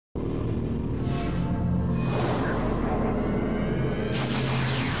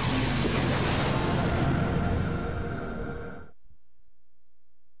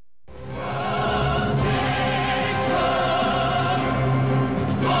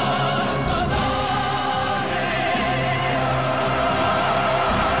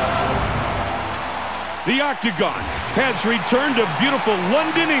The Octagon has returned to beautiful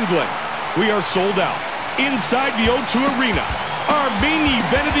London, England. We are sold out inside the O2 Arena. Our main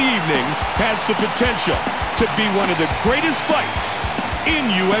event of the evening has the potential to be one of the greatest fights in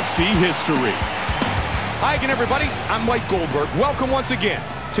UFC history. Hi again, everybody. I'm Mike Goldberg. Welcome once again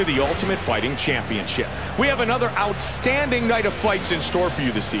to the Ultimate Fighting Championship. We have another outstanding night of fights in store for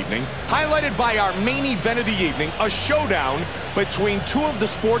you this evening, highlighted by our main event of the evening, a showdown between two of the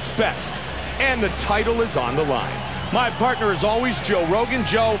sport's best. And the title is on the line. My partner is always Joe Rogan.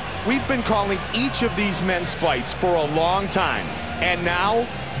 Joe, we've been calling each of these men's fights for a long time, and now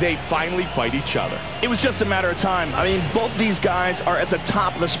they finally fight each other. It was just a matter of time. I mean, both these guys are at the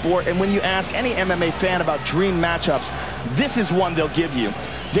top of the sport, and when you ask any MMA fan about dream matchups, this is one they'll give you.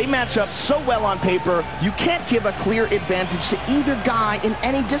 They match up so well on paper, you can't give a clear advantage to either guy in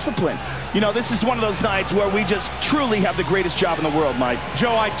any discipline. You know, this is one of those nights where we just truly have the greatest job in the world, Mike.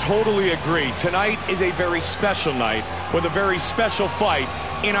 Joe, I totally agree. Tonight is a very special night with a very special fight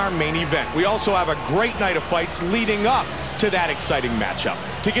in our main event. We also have a great night of fights leading up to that exciting matchup.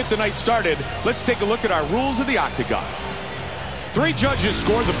 To get the night started, let's take a look at our rules of the Octagon. 3 judges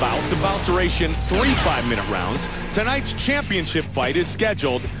score the bout duration 3 5-minute rounds. Tonight's championship fight is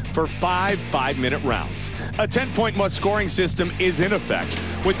scheduled for 5 5-minute rounds. A 10-point must scoring system is in effect,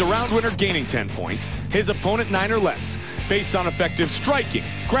 with the round winner gaining 10 points, his opponent 9 or less, based on effective striking,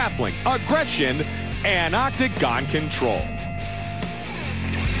 grappling, aggression, and octagon control.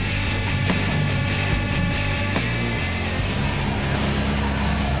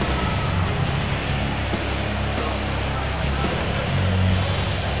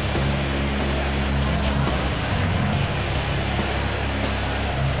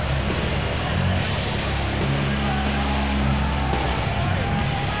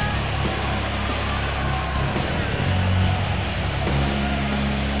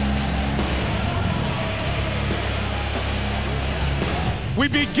 We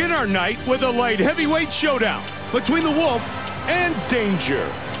begin our night with a light heavyweight showdown between the Wolf and Danger.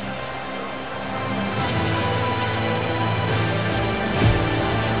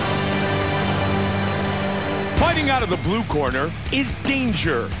 Fighting out of the blue corner is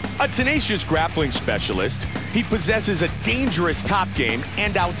Danger, a tenacious grappling specialist. He possesses a dangerous top game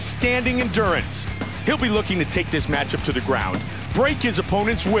and outstanding endurance. He'll be looking to take this matchup to the ground, break his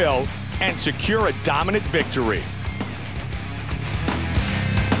opponent's will, and secure a dominant victory.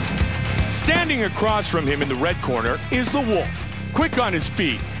 Standing across from him in the red corner is the Wolf. Quick on his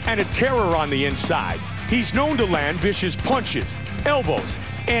feet and a terror on the inside, he's known to land vicious punches, elbows,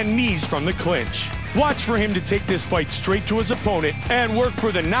 and knees from the clinch. Watch for him to take this fight straight to his opponent and work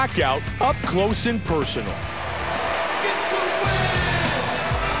for the knockout up close and personal.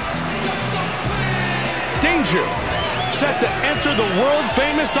 Danger, set to enter the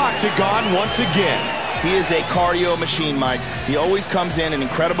world-famous Octagon once again. He is a cardio machine, Mike. He always comes in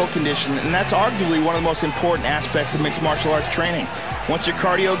incredible condition, and that's arguably one of the most important aspects of mixed martial arts training. Once your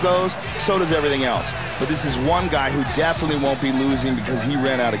cardio goes, so does everything else. But this is one guy who definitely won't be losing because he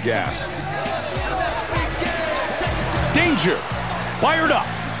ran out of gas. Danger, fired up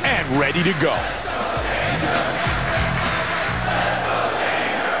and ready to go.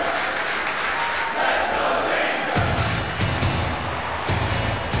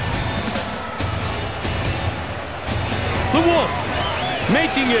 The Wolf,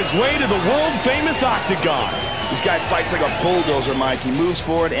 making his way to the world-famous Octagon. This guy fights like a bulldozer, Mike. He moves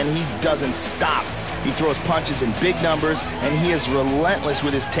forward, and he doesn't stop. He throws punches in big numbers, and he is relentless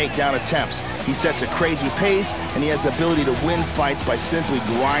with his takedown attempts. He sets a crazy pace, and he has the ability to win fights by simply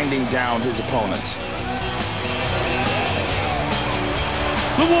grinding down his opponents.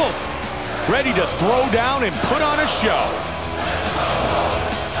 The Wolf, ready to throw down and put on a show.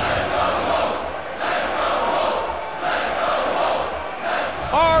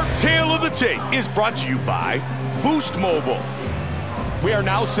 Our Tale of the Tape is brought to you by Boost Mobile. We are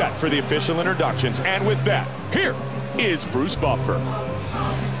now set for the official introductions, and with that, here is Bruce Buffer.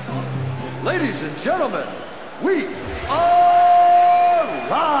 Ladies and gentlemen, we are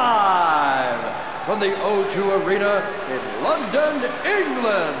live from the O2 Arena in London,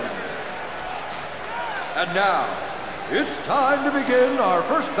 England. And now, it's time to begin our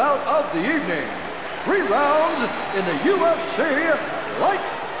first bout of the evening. 3 rounds in the UFC Light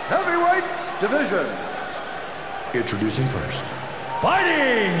Heavyweight Division. Introducing first,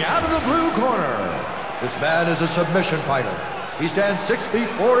 fighting out of the blue corner. This man is a submission fighter. He stands 6 feet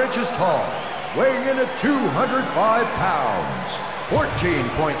 4 inches tall, weighing in at 205 pounds,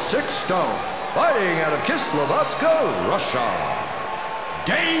 14.6 stone, fighting out of Kislovodsk, Russia.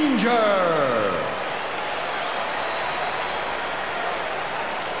 Danger!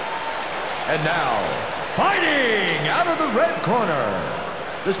 And now, of the red corner.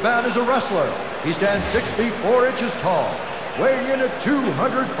 This man is a wrestler. He stands 6 feet 4 inches tall, weighing in at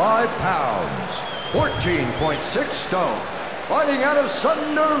 205 pounds, 14.6 stone, fighting out of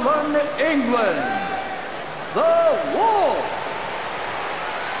Sunderland, England, the Wolf.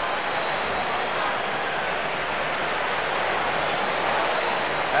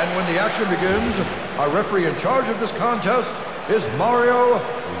 And when the action begins, our referee in charge of this contest is Mario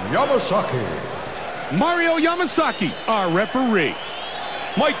Yamasaki. Mario Yamasaki, our referee.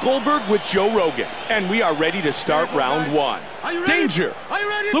 Mike Goldberg with Joe Rogan, and we are ready to start round one. Danger, Are you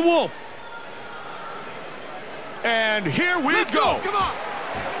ready? the Wolf. And here we go. Come on.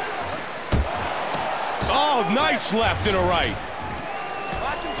 Oh, nice left and a right.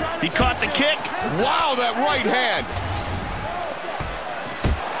 He caught the kick. Wow, that right hand.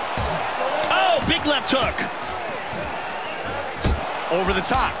 Oh, big left hook. Over the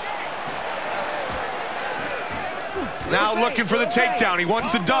top. Now looking for the takedown. He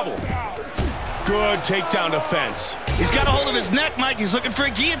wants the double. Good takedown defense. He's got a hold of his neck, Mike. He's looking for a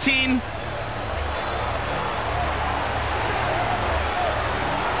guillotine.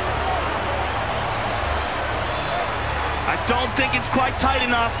 I don't think it's quite tight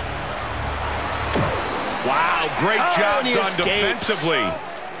enough. Wow, great job and he done escapes. defensively.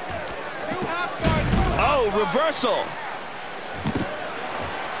 Oh, reversal.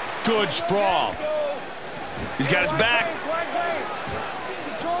 Good sprawl. He's got his back.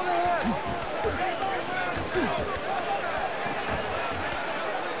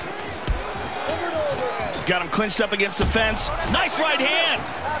 Got him clinched up against the fence. Nice right hand.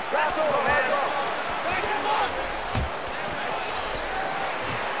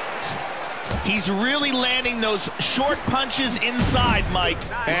 He's really landing those short punches inside, Mike.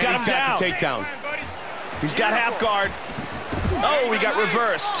 He's got him down. The takedown. He's got half guard. Oh, he got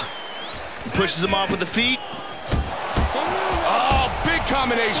reversed. He pushes him off with the feet. Oh, big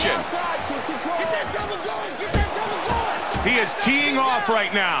combination. He is teeing off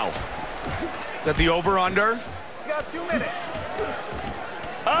right now. That the over-under?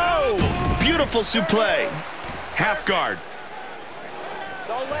 Oh, beautiful suplex. Half guard.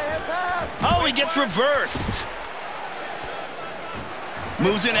 Oh, he gets reversed.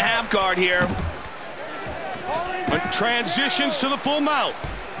 Moves into half guard here. And transitions to the full mount.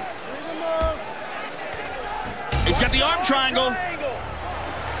 He's got the arm triangle.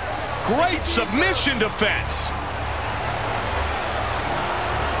 Great submission defense.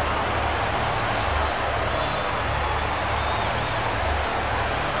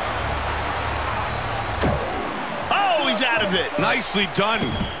 Oh, he's out of it. Nicely done.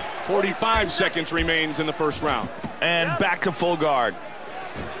 45 seconds remains in the first round. And back to full guard.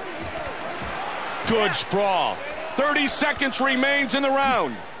 Good sprawl. 30 seconds remains in the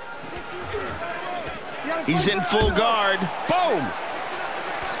round. He's in full guard. Boom.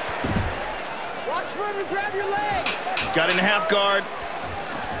 Watch for him to grab your leg. Got in half guard.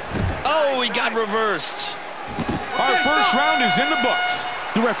 Oh, he got reversed. Our first round is in the books.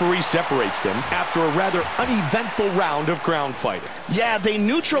 The referee separates them after a rather uneventful round of ground fighting. Yeah, they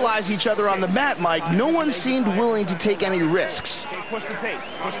neutralize each other on the mat, Mike. No one seemed willing to take any risks. Okay, push the pace.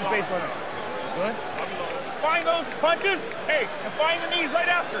 Push the pace on it. Good. Find those punches. Hey, and find the knees right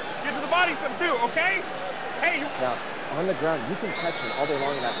after. Get to the body some too, okay? Hey, you... Now, on the ground, you can catch him all day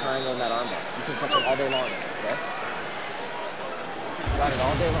long in that triangle and that armbar. You can catch him all day long, okay? You got it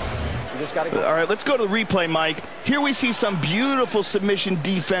all day long. You just got to go. All right, let's go to the replay, Mike. Here we see some beautiful submission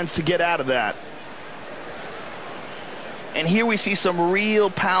defense to get out of that. And here we see some real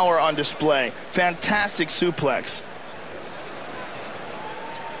power on display. Fantastic suplex.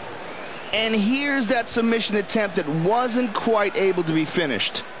 And here's that submission attempt that wasn't quite able to be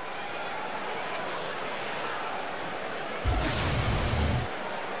finished.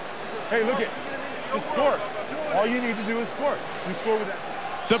 Hey, look it. Just score. All you need to do is score. You score with that.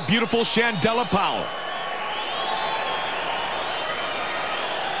 The beautiful Shandella power.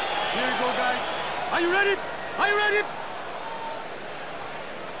 Here you go, guys. Are you ready? Are you ready?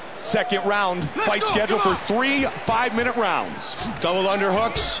 Second round, fight scheduled for 3 5-minute rounds. Double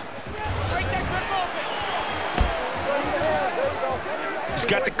underhooks. He's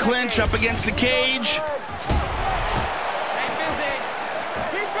got the clinch up against the cage.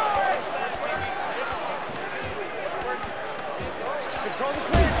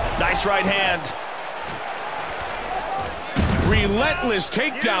 Nice right hand. Relentless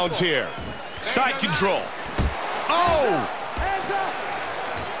takedowns here. Side control. Oh!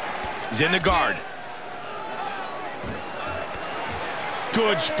 He's in the guard.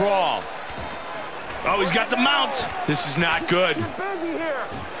 Good sprawl. Oh, he's got the mount. This is not good. Busy here.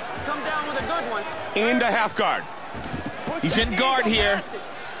 Come down with a good one. Into half guard. He's in guard here.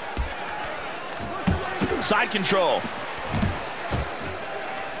 Side control.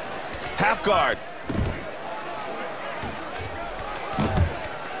 Half guard.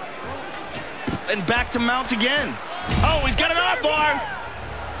 And back to mount again. Oh, he's got an arm bar.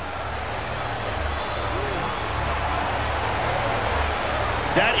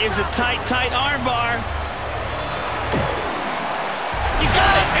 That is a tight arm bar. He's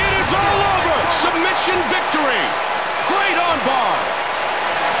got it. It is all over. Submission victory. Great arm bar.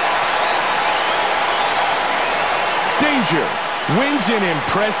 Danger wins in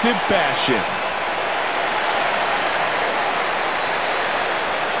impressive fashion.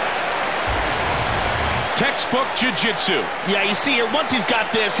 Textbook jiu-jitsu. Yeah, you see here, once he's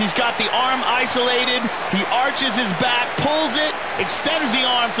got this, he's got the arm isolated, he arches his back, pulls it, extends the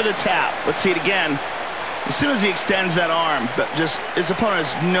arm for the tap. Let's see it again. As soon as he extends that arm, but just his opponent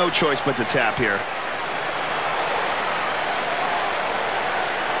has no choice but to tap here.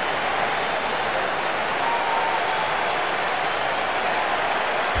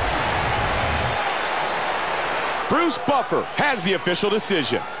 Bruce Buffer has the official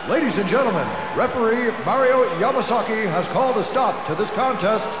decision. Ladies and gentlemen, referee Mario Yamasaki has called a stop to this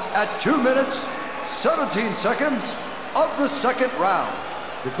contest at 2 minutes, 17 seconds of the second round.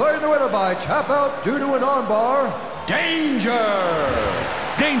 Declaring the winner by tap out due to an armbar, Danger!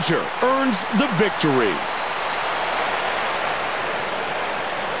 Danger earns the victory.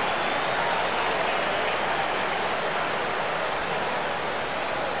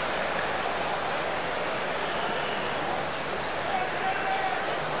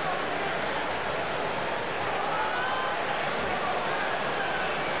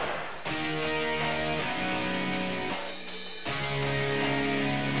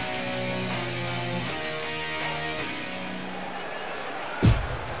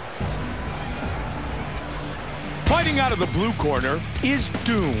 Fighting out of the blue corner is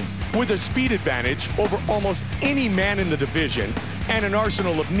Doom, with a speed advantage over almost any man in the division and an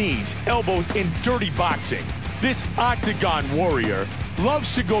arsenal of knees, elbows, and dirty boxing. This Octagon warrior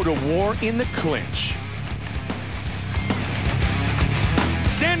loves to go to war in the clinch.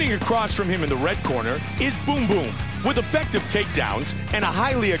 Standing across from him in the red corner is Boom Boom. With effective takedowns and a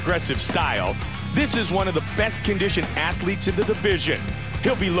highly aggressive style, this is one of the best conditioned athletes in the division.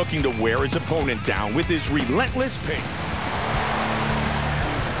 He'll be looking to wear his opponent down with his relentless pace.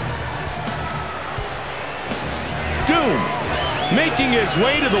 Doom, making his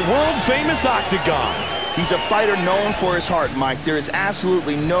way to the world-famous Octagon. He's a fighter known for his heart, Mike. There is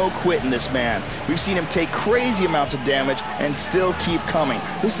absolutely no quit in this man. We've seen him take crazy amounts of damage and still keep coming.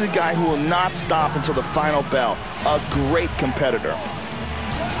 This is a guy who will not stop until the final bell. A great competitor.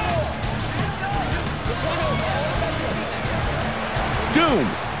 Doom,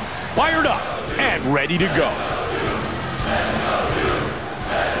 fired up and ready to go.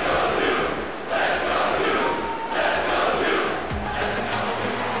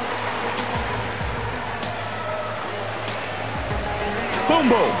 Boom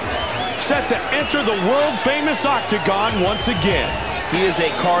Boom, set to enter the world-famous Octagon once again. He is a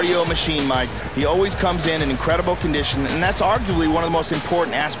cardio machine, Mike. He always comes in incredible condition, and that's arguably one of the most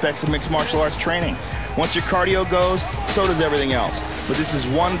important aspects of mixed martial arts training. Once your cardio goes, so does everything else. But this is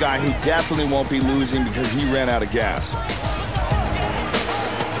one guy who definitely won't be losing because he ran out of gas.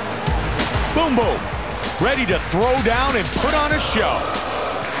 Boom Boom, ready to throw down and put on a show.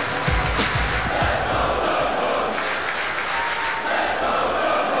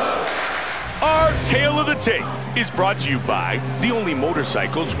 Our Tale of the Tape is brought to you by the only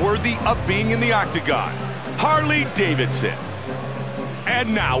motorcycles worthy of being in the Octagon, Harley-Davidson.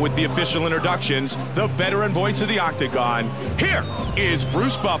 And now, with the official introductions, the veteran voice of the Octagon, here is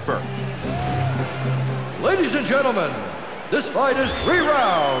Bruce Buffer. Ladies and gentlemen, this fight is 3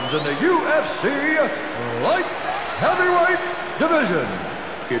 rounds in the UFC Light Heavyweight Division.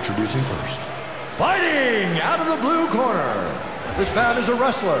 Introducing first. Fighting out of the blue corner. This man is a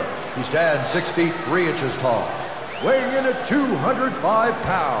wrestler. He stands 6 feet 3 inches tall, weighing in at 205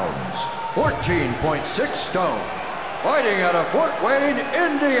 pounds, 14.6 stone. Fighting out of Fort Wayne,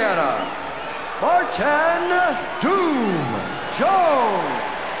 Indiana, Martin Doom Jones.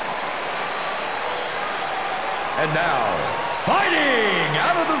 And now, fighting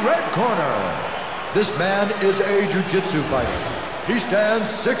out of the red corner. This man is a jiu-jitsu fighter. He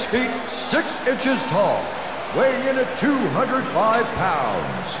stands 6 feet 6 inches tall, weighing in at 205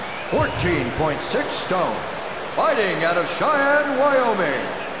 pounds, 14.6 stone. Fighting out of Cheyenne, Wyoming,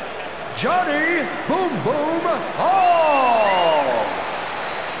 Johnny Boom Boom Hall.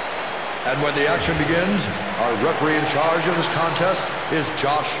 And when the action begins, our referee in charge of this contest is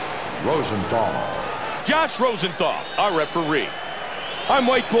Josh Rosenthal. Josh Rosenthal, our referee. I'm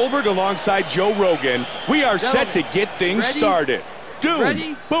Mike Goldberg alongside Joe Rogan. We are set to get things started.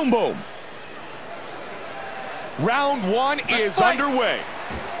 Doom, boom, boom. Round one is underway.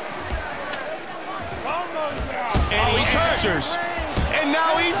 And he answers. And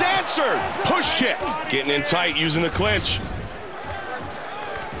now he's answered. Push kick. Getting in tight using the clinch.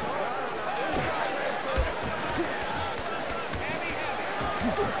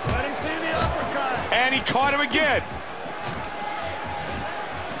 And he caught him again.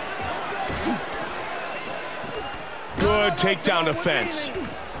 Good takedown defense.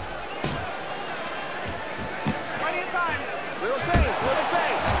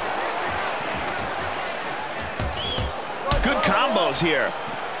 Good combos here.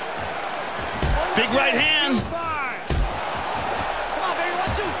 Big right hand. Come on, baby,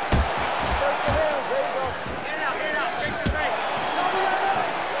 1, 2. First the hands, there you go. In and out, take the break.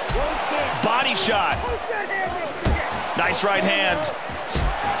 Body shot. Nice right hand.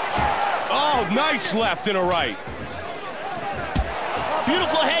 Oh, nice left and a right.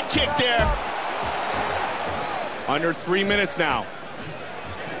 Beautiful head kick there. Under 3 minutes now.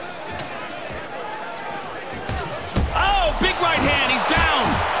 Oh, big right hand. He's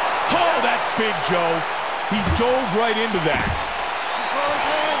down. Oh, that's big, Joe. He dove right into that.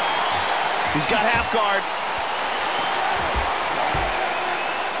 He's got half guard.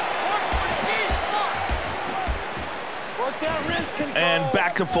 And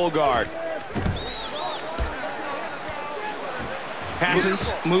back to full guard.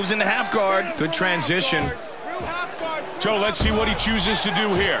 Passes, moves into half guard. Good transition. Joe, let's see what he chooses to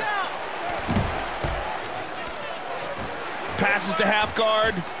do here. Passes to half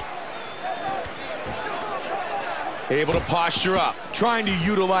guard. Able to posture up, trying to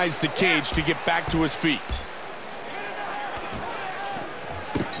utilize the cage to get back to his feet.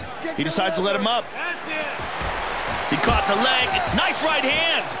 He decides to let him up. He caught the leg. Nice right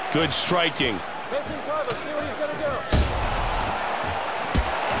hand. Good striking.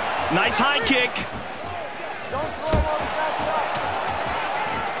 Nice high kick.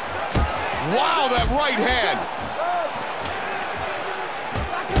 Wow, that right hand.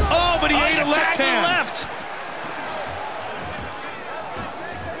 Oh, but he ate a left hand. Left.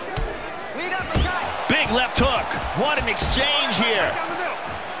 Big left hook. What an exchange here.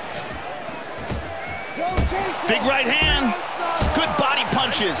 Big right hand. Good body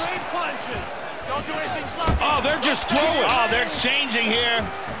punches. Oh, they're just throwing. Oh, they're exchanging here.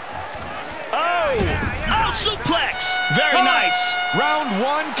 Oh, suplex. Very nice. Round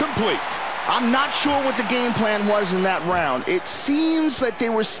one complete. I'm not sure what the game plan was in that round. It seems that they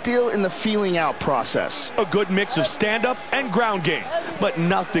were still in the feeling out process. A good mix of stand-up and ground game, but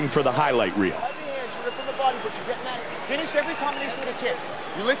nothing for the highlight reel. Finish every combination with a kick.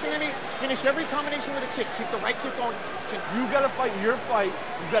 You listen to me? Finish every combination with a kick. Keep the right kick going. You got to fight your fight.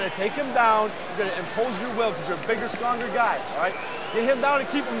 You got to take him down. You got to impose your will because you're a bigger, stronger guy. All right? Get him down and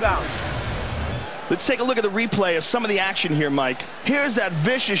keep him down. Let's take a look at the replay of some of the action here, Mike. Here's that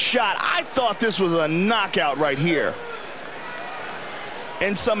vicious shot. I thought this was a knockout right here.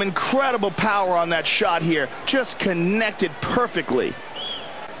 And some incredible power on that shot here. Just connected perfectly.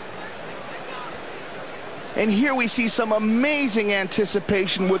 And here we see some amazing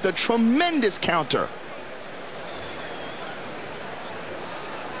anticipation with a tremendous counter.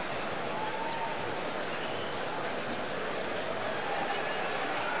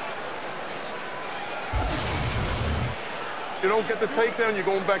 You don't get the takedown, you're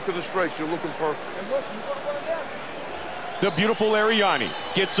going back to the strikes. You're looking perfect. The beautiful Ariani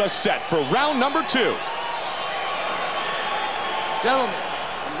gets us set for round number 2. Gentlemen,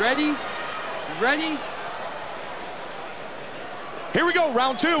 you ready? You ready? Here we go,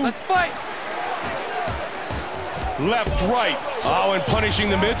 round 2. Let's fight. Left, right. Oh, and punishing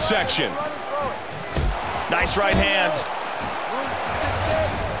the midsection. Nice right hand.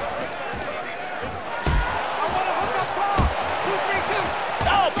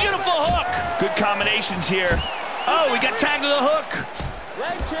 Oh, beautiful hook. Good combinations here. Oh, we got tagged to the hook.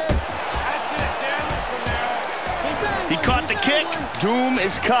 He caught the kick. Doom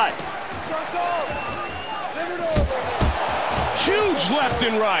is cut. Huge left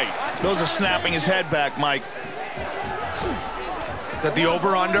and right. Those are snapping his head back, Mike. That the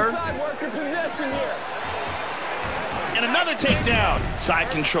over-under. And another takedown. Side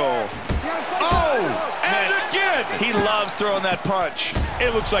control. Oh, and again. He loves throwing that punch.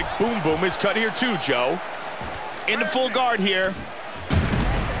 It looks like Boom Boom is cut here too, Joe. Into full guard here.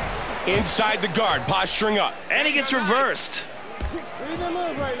 Inside the guard, posturing up. And he gets reversed. Breathe and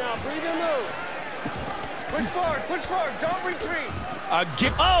move right now. Breathe and move. Push forward. Don't retreat.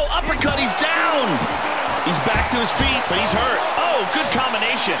 Oh, uppercut, he's down. He's back to his feet, but he's hurt. Oh, good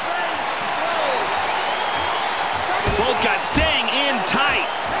combination. Both guys staying in tight.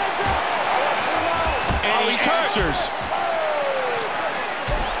 And he answers.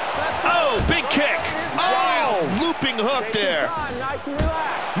 Oh, big kick. Oh, looping hook there.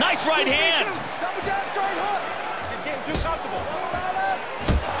 Nice right hand.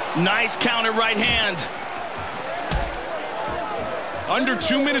 Nice counter right hand. Under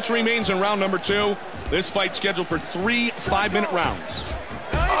 2 minutes remains in round number 2. This fight scheduled for 3 5-minute rounds.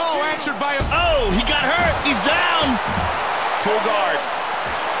 Oh, answered by a... Oh, he got hurt. He's down. Full guard.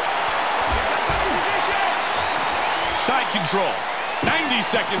 Side control. 90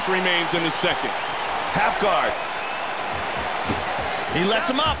 seconds remains in the second. Half guard. He lets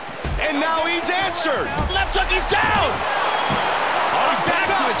him up. And now he's answered. Left hook, he's down. Oh, he's back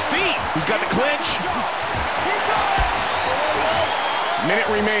to his feet. He's got the clinch. Minute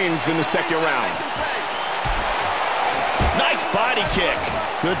remains in the second round. Nice body kick.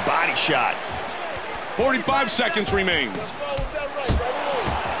 Good body shot. 45 seconds remains.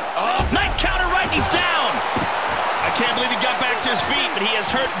 Nice counter right, and he's down. I can't believe he got back to his feet, but he is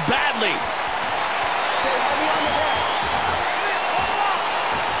hurt badly.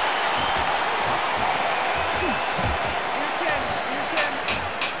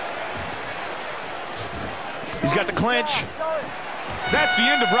 He's got the clinch. That's the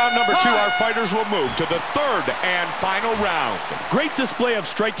end of round number 2. Our fighters will move to the third and final round. Great display of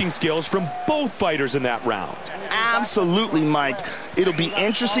striking skills from both fighters in that round. Absolutely, Mike. It'll be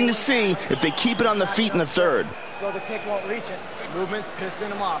interesting to see if they keep it on the feet in the third. So the kick won't reach it. Movement's pissing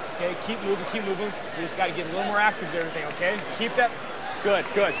him off, okay? Keep moving, keep moving. You just got to get a little more active with everything, okay? Keep that. Good,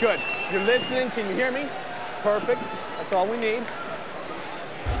 good, good. You're listening. Can you hear me? Perfect. That's all we need.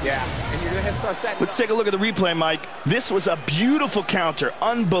 Yeah, and you're going to hit start setting. Let's take a look at the replay, Mike. This was a beautiful counter.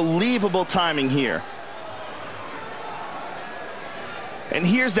 Unbelievable timing here. And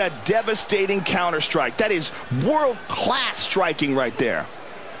here's that devastating counter strike. That is world-class striking right there.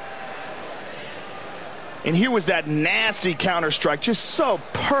 And here was that nasty counter strike, just so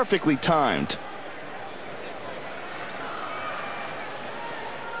perfectly timed.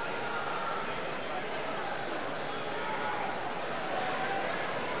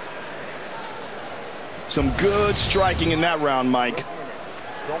 Some good striking in that round, Mike.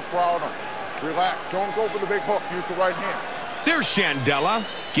 Don't crowd him. Relax. Don't go for the big hook. Use the right hand. There's Shandella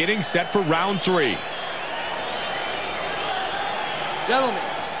getting set for round 3. Gentlemen,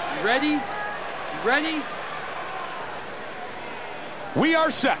 you ready? You ready? We are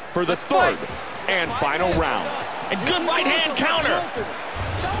set for the third and final round. And good right hand counter.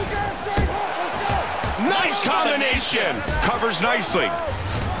 Nice combination. Covers nicely.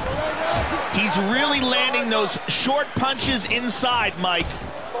 He's really landing those short punches inside, Mike.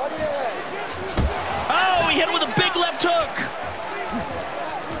 Oh, he hit him with a big left hook.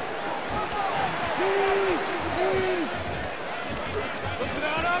 Look at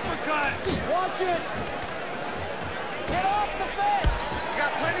that uppercut. Watch it. Get off the fence. You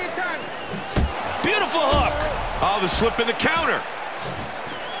got plenty of time. Beautiful hook. Oh, the slip in the counter.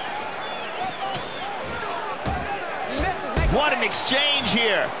 What an exchange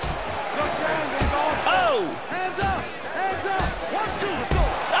here. Oh! Hands up! Hands up! 1, 2, let's go!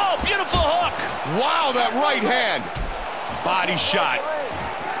 Oh, beautiful hook! Wow, that right hand. Body shot.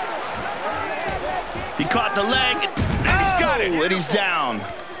 He caught the leg. And he's got it. And he's down.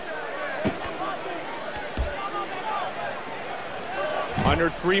 Under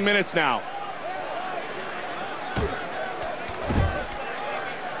 3 minutes now.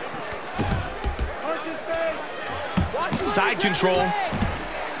 Side control.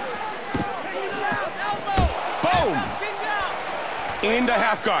 Boom! Into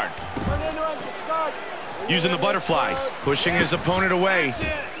half guard. Using the butterflies, pushing his opponent away.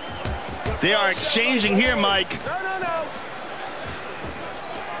 They are exchanging here, Mike. Get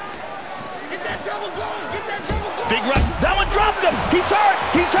that double going! Get that double going! Big run. That one dropped him. He's hurt.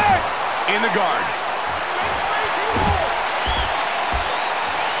 He's hurt. In the guard.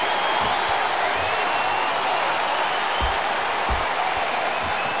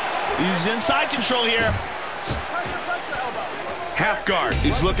 He's inside control here. Half guard.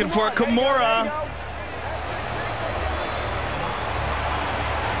 He's looking for a Kimura.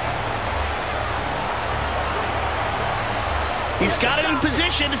 He's got it in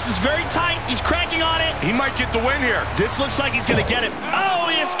position. This is very tight. He's cranking on it. He might get the win here. This looks like he's going to get it. Oh,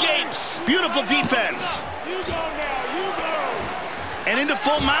 he escapes. Beautiful defense. You go now, you go! And into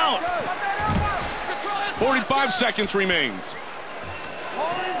full mount. 45 seconds remains.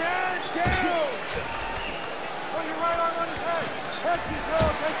 Hold his head down! Put your right arm on his head.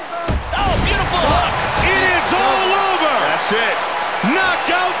 Oh, beautiful hook. It is all over. That's it.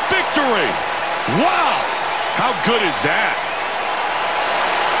 Knockout victory. Wow. How good is that?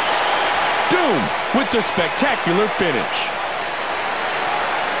 Doom with the spectacular finish.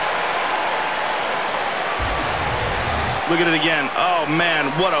 Look at it again. Oh, man,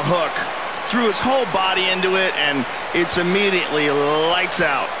 what a hook. Threw his whole body into it, and it's immediately lights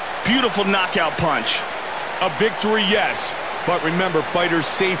out. Beautiful knockout punch. A victory, yes. But remember, fighter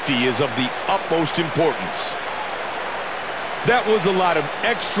safety is of the utmost importance. That was a lot of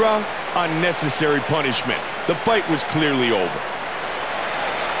extra, unnecessary punishment. The fight was clearly over.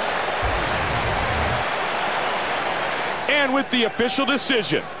 And with the official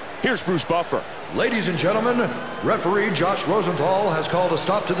decision, here's Bruce Buffer. Ladies and gentlemen, referee Josh Rosenthal has called a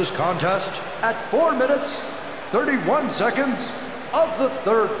stop to this contest at 4 minutes, 31 seconds of the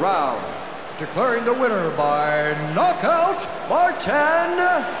 3rd round, declaring the winner by knockout by 10,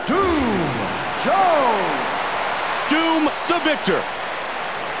 Doom Jones. Doom the victor.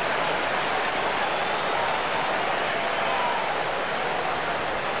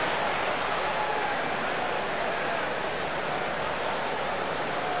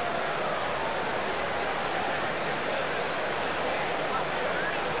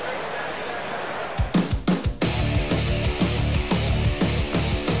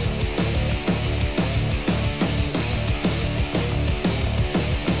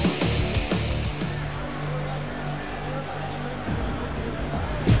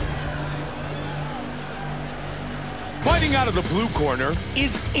 Fighting out of the blue corner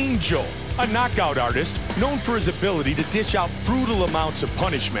is Angel, a knockout artist known for his ability to dish out brutal amounts of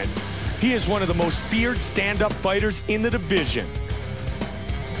punishment. He is one of the most feared stand-up fighters in the division.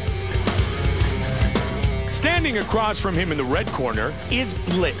 Standing across from him in the red corner is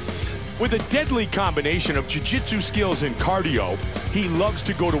Blitz. With a deadly combination of jiu-jitsu skills and cardio, he loves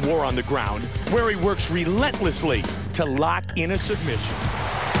to go to war on the ground, where he works relentlessly to lock in a submission.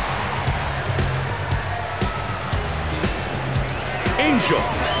 Angel,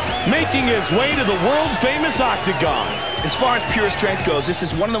 making his way to the world-famous octagon. As far as pure strength goes, this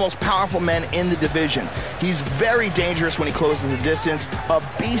is one of the most powerful men in the division. He's very dangerous when he closes the distance, a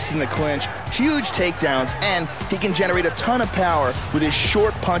beast in the clinch, huge takedowns, and he can generate a ton of power with his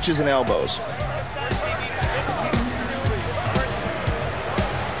short punches and elbows.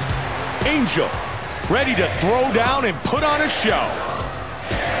 Angel, ready to throw down and put on a show.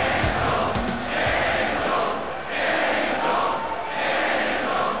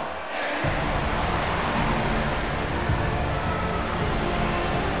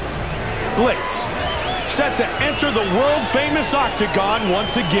 Blitz, set to enter the world-famous octagon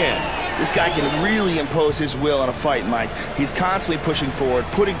once again. This guy can really impose his will in a fight, Mike. He's constantly pushing forward,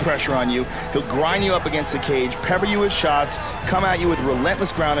 putting pressure on you. He'll grind you up against the cage, pepper you with shots, come at you with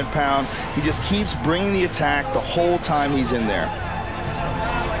relentless ground and pound. He just keeps bringing the attack the whole time he's in there.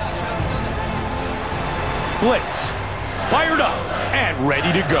 Blitz, fired up and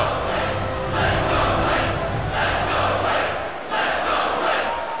ready to go.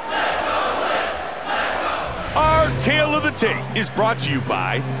 Tale of the Tape is brought to you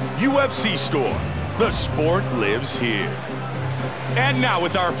by UFC Store. The sport lives here. And now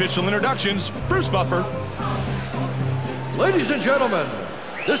with our official introductions, Bruce Buffer. Ladies and gentlemen,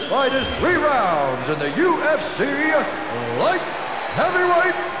 this fight is 3 rounds in the UFC Light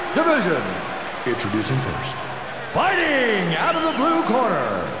Heavyweight Division. Introducing first, fighting out of the blue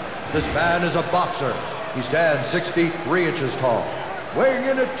corner. This man is a boxer. He stands 6 feet 3 inches tall, weighing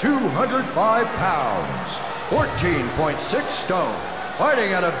in at 205 pounds. 14.6 stone,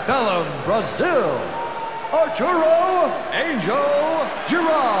 fighting out of Belém, Brazil, Arturo Angel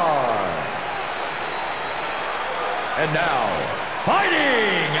Girard. And now,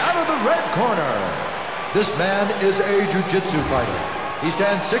 fighting out of the red corner. This man is a jiu-jitsu fighter. He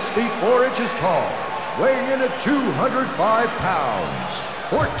stands 6 feet 4 inches tall, weighing in at 205 pounds,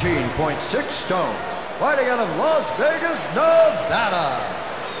 14.6 stone, fighting out of Las Vegas, Nevada.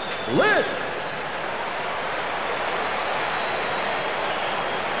 Blitz.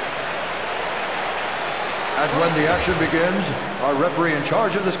 And when the action begins, our referee in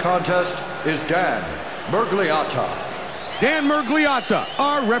charge of this contest is Dan Miragliotta. Dan Miragliotta,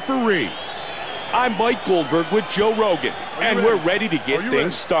 our referee. I'm Mike Goldberg with Joe Rogan, and we're ready to get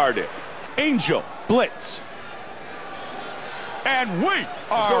things started. Angel, Blitz. And we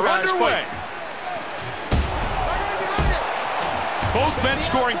are underway. Both men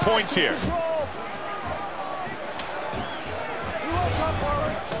scoring points here.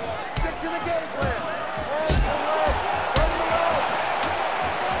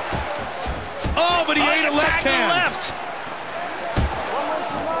 Oh, but he ate a left hand.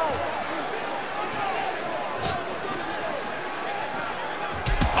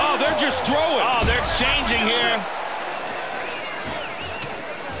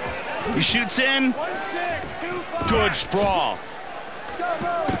 He shoots in. Good sprawl.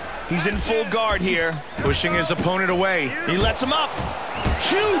 He's in full guard here. Pushing his opponent away. He lets him up.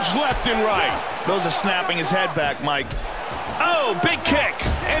 Huge left and right. Those are snapping his head back, Mike. Oh, big kick.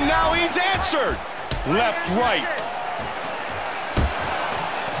 And now he's answered. Left, right.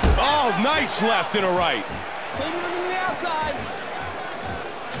 Oh, nice left and a right. Keep moving to the outside.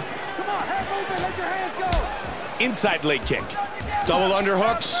 Come on, head movement, let your hands go. Inside leg kick. Double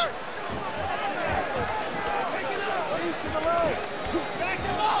underhooks.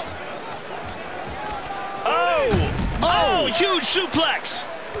 Oh, huge suplex.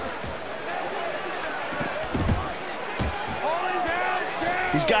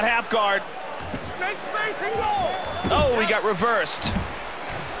 He's got half guard. Make space and go. Oh, he got reversed.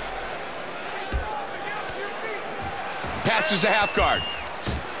 Passes to half guard.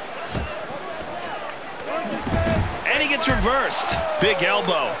 And he gets reversed. Big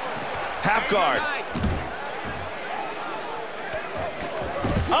elbow. Half guard.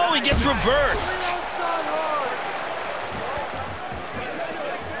 Oh, he gets reversed.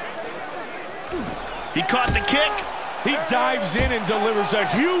 He caught the kick. He dives in and delivers a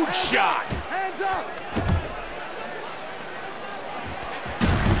huge shot. Hands up.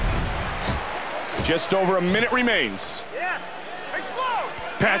 Just over a minute remains. Yes. Explode.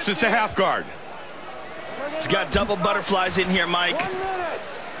 Passes to half guard. He's got double butterflies in here, Mike. 1 minute.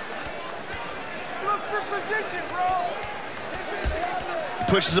 Look for position, bro.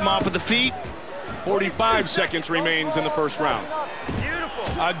 Pushes him off with the feet. 45 seconds remains in the first round.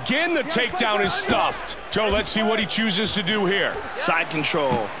 Again, the takedown is stuffed. Joe, let's see what he chooses to do here. Side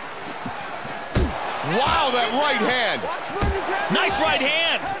control. Wow, that right hand. Nice right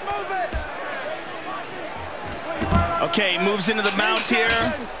hand. Okay, moves into the mount here.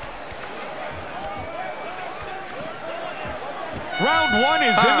 Round one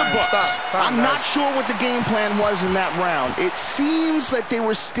is in the books. I'm not sure what the game plan was in that round. It seems that they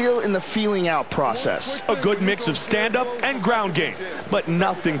were still in the feeling out process. A good mix of stand-up and ground game, but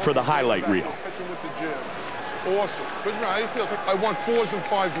nothing for the highlight reel. Awesome. But no, I want 4s and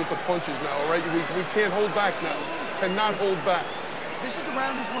 5s with the punches now, all right? We can't hold back now. Cannot hold back. This is the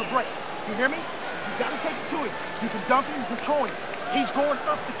round he's going to break. You hear me? You got to take it to him. You can dump him, control him. He's going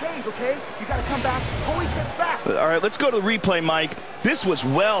up the cage, okay? You got to come back, always steps back. All right, let's go to the replay, Mike. This was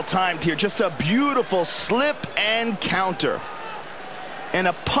well timed here. Just a beautiful slip and counter. And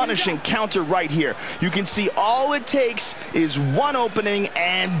a punishing counter right here. You can see all it takes is one opening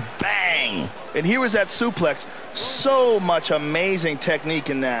and bang. And here was that suplex. So much amazing technique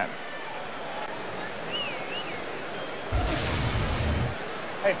in that.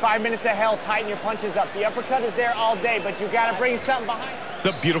 Hey, 5 minutes of hell, tighten your punches up. The uppercut is there all day, but you got to bring something behind.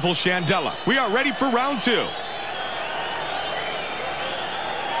 The beautiful Chandella. We are ready for round two.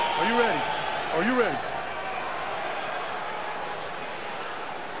 Are you ready? Are you ready?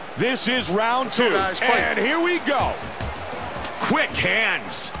 This is round two, guys, and here we go. Quick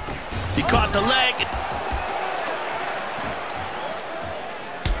hands. He caught the leg.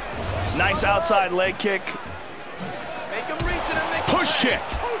 Nice outside leg kick. Make him reach it and make Push kick.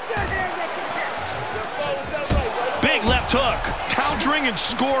 Big left hook. Countering and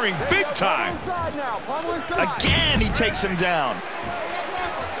scoring big time. Again, he takes him down.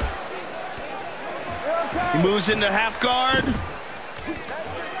 He moves into half guard.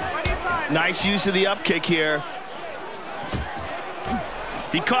 Nice use of the up kick here.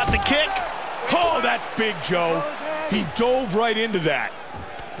 He caught the kick. Oh, that's big, Joe. He dove right into that.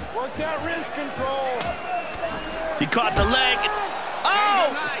 Work that wrist control. He caught the leg.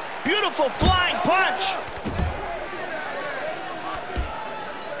 Oh, beautiful flying punch.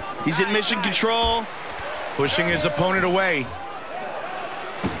 He's in mission control. Pushing his opponent away.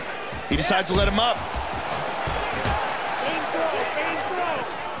 He decides to let him up.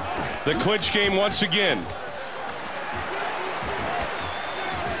 The clinch game once again.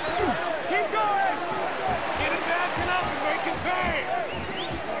 Keep going. Get it back and up and make it pay.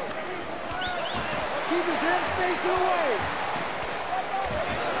 Keep his hands facing away.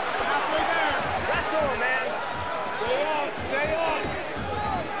 Halfway there. Wrestle him, man. Stay on, stay on.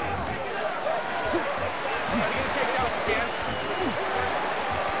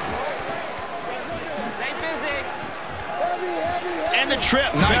 Stay busy. And the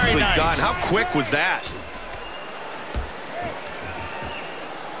trip. Nicely Very nice. done. How quick was that?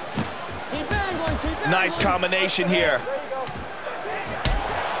 Nice combination here.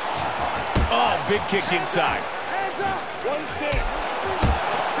 Oh, big kick inside. Hands up.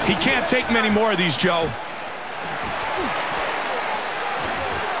 1-6. He can't take many more of these, Joe.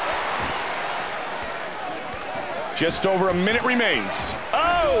 Just over a minute remains.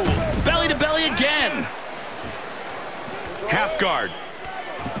 Oh, belly to belly again. Half guard.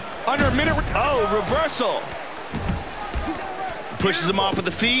 Under a minute. Oh, reversal. Pushes him off with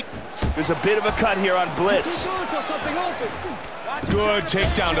the feet. There's a bit of a cut here on blitz. Good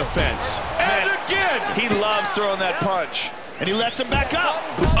takedown defense. And again. He loves throwing that punch. And he lets him back up.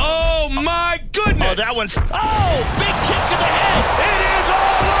 Oh, my goodness. Oh, that one's... Oh, big kick to the head. It is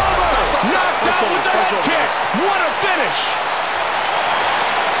all over. Knocked out with the head kick. What a finish.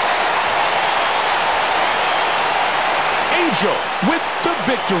 Angel with the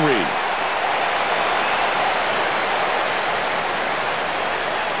victory.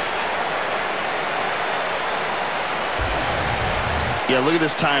 Yeah, look at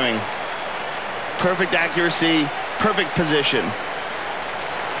this timing. Perfect accuracy, perfect position.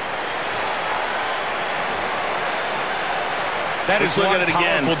 That is one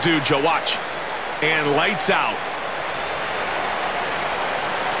powerful dude, Joe. Watch. And lights out.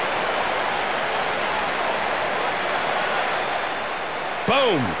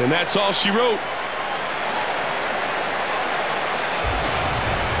 Boom. And that's all she wrote.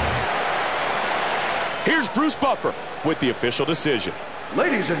 Here's Bruce Buffer with the official decision.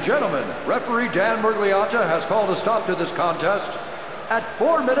 Ladies and gentlemen, referee Dan Mergliotta has called a stop to this contest at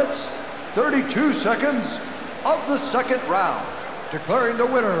 4 minutes, 32 seconds of the second round, declaring the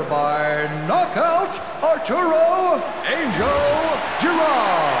winner by knockout, Arturo Angel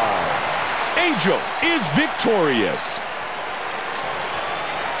Girard. Angel is victorious.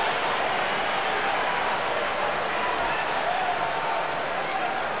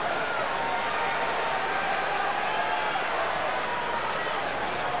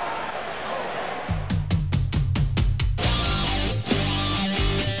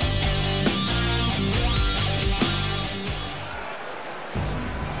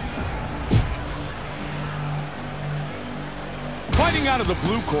 Fighting out of the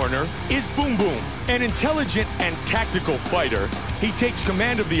blue corner is Boom Boom, an intelligent and tactical fighter. He takes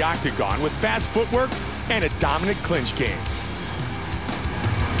command of the octagon with fast footwork and a dominant clinch game.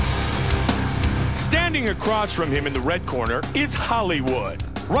 Standing across from him in the red corner is Hollywood.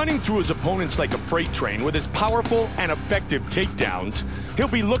 Running through his opponents like a freight train with his powerful and effective takedowns, he'll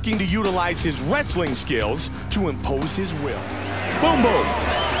be looking to utilize his wrestling skills to impose his will. Boom Boom,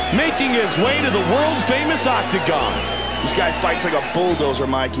 making his way to the world-famous octagon. This guy fights like a bulldozer,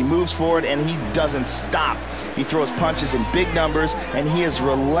 Mike. He moves forward and he doesn't stop. He throws punches in big numbers and he is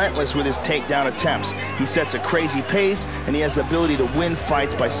relentless with his takedown attempts. He sets a crazy pace and he has the ability to win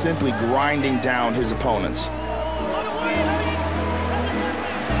fights by simply grinding down his opponents.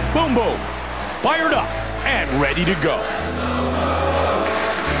 Boom Boom, fired up and ready to go.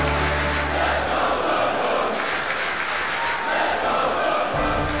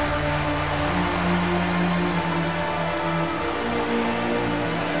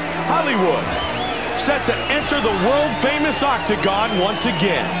 Hollywood, set to enter the world-famous octagon once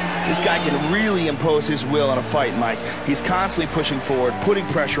again. This guy can really impose his will in a fight, Mike. He's constantly pushing forward, putting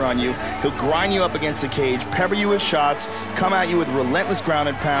pressure on you. He'll grind you up against the cage, pepper you with shots, come at you with relentless ground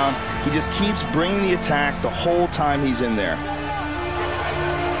and pound. He just keeps bringing the attack the whole time he's in there.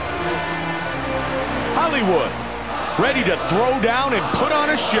 Hollywood, ready to throw down and put on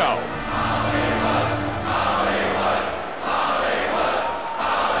a show.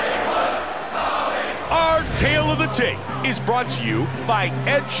 Tale of the Tape is brought to you by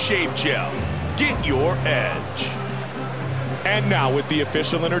Edge Shave Gel. Get your edge. And now with the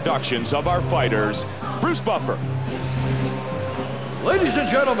official introductions of our fighters, Bruce Buffer. Ladies and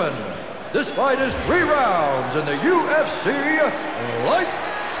gentlemen, this fight is 3 rounds in the UFC Light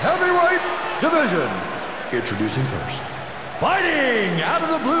Heavyweight Division. Introducing first, fighting out of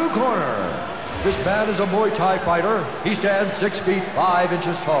the blue corner. This man is a Muay Thai fighter. He stands 6 feet 5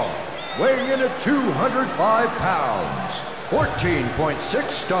 inches tall, weighing in at 205 pounds, 14.6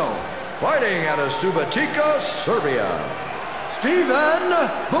 stone, fighting out of Subotica, Serbia, Steven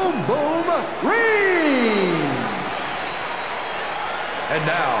Boom Boom Green. And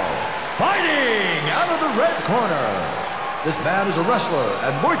now, fighting out of the red corner. This man is a wrestler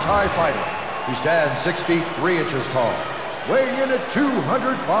and Muay Thai fighter. He stands 6 feet 3 inches tall, weighing in at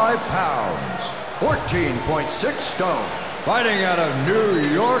 205 pounds, 14.6 stone, fighting out of New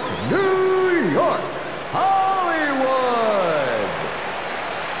York, New York, Hollywood.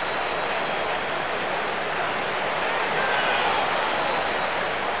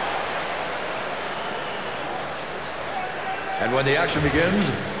 And when the action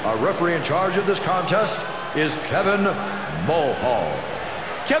begins, our referee in charge of this contest is Kevin Mulhall.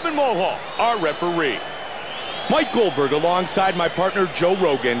 Kevin Mulhall, our referee. Mike Goldberg alongside my partner Joe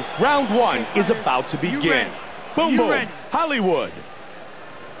Rogan. Round 1 is about to begin. Boom, boom. ready? Hollywood.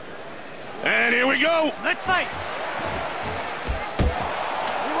 And here we go. Let's fight.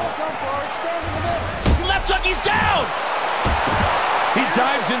 Left hook, he's down. He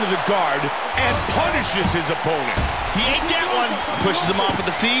dives into the guard and punishes his opponent. He ate that one. Pushes him off with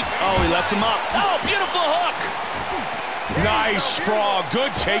the feet. Oh, he lets him up. Oh, beautiful hook. Nice sprawl.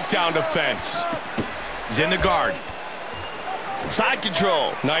 Good takedown defense. He's in the guard. Side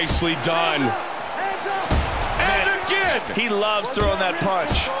control. Nicely done. And again. He loves throwing that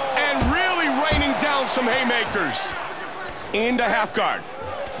punch. And really raining down some haymakers. Into half guard.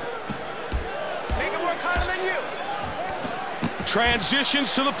 Make it work harder than you.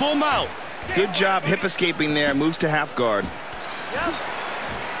 Transitions to the full mount. Good job hip escaping there. Moves to half guard. Yep.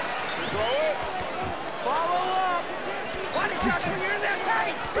 Control it. Follow up. Body shot when you're in there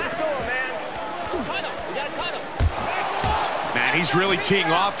tight. That's all, man. Cut him. You gotta cut him. Man, he's really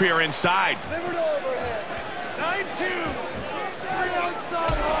teeing off here inside. Liver to overhead. 9-2.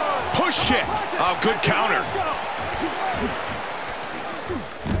 Push kick. Oh, good counter.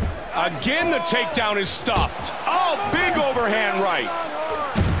 Again, the takedown is stuffed. Oh, big overhand right.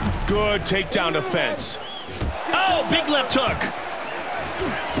 Good takedown defense. Oh, big left hook.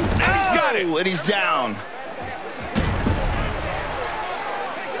 And he's got it. And he's down.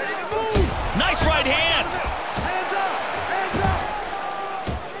 Nice right hand.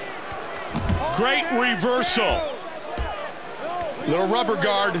 Great reversal. Little rubber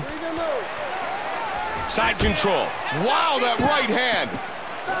guard. Side control. Wow, that right hand.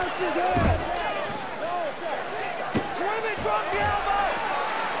 Swim it, drop the elbow.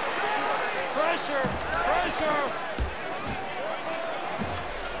 Pressure, pressure.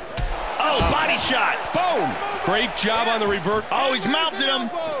 Oh, body shot. Boom. Great job on the revert. Oh, he's mounted him.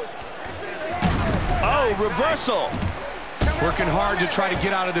 Oh, reversal. Working hard to try to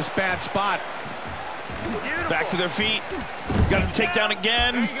get out of this bad spot. Back to their feet. Got him take down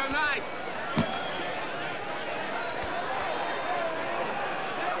again. There you go, nice.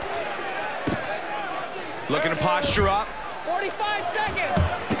 Looking to posture up. 45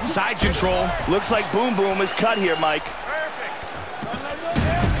 seconds. Side control. Looks like Boom Boom is cut here, Mike. Perfect.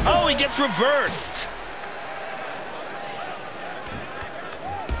 Oh, he gets reversed.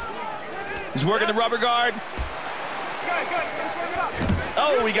 He's working the rubber guard. Good, good. Finish warming up.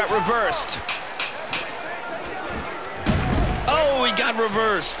 Oh, he got reversed. Oh, he got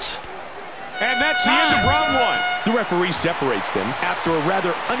reversed. And that's the end of round one. The referee separates them after a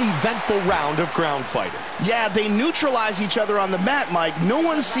rather uneventful round of ground fighting. Yeah, they neutralize each other on the mat, Mike. No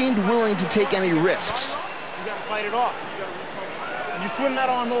one seemed willing to take any risks. You gotta fight it off. You swim that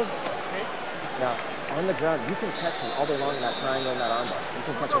arm over. Okay? Now, on the ground, you can catch him all day long in that triangle and that armbar. You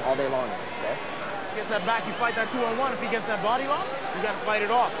can catch him all day long, okay? He gets that back, you fight that 2-on-1. If he gets that body lock, you gotta fight it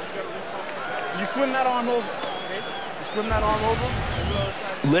off. You swim that arm over. Okay? You swim that arm over.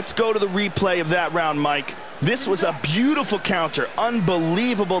 Let's go to the replay of that round, Mike. This was a beautiful counter.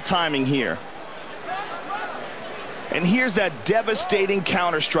 Unbelievable timing here. And here's that devastating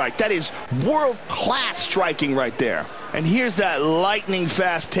counter strike. That is world-class striking right there. And here's that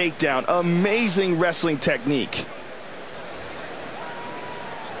lightning-fast takedown. Amazing wrestling technique.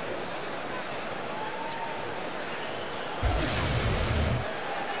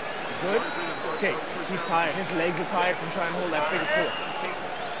 Good. Okay, he's tired. His legs are tired from trying to hold that figure four.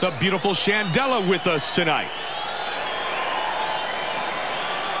 The beautiful Shandella with us tonight.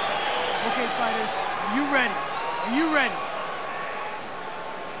 Okay, fighters, are you ready? Are you ready?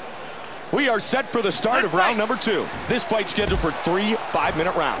 We are set for the start of round number two. This fight scheduled for 3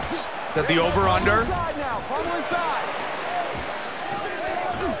 5-minute rounds. That the over-under. Inside now, follow inside.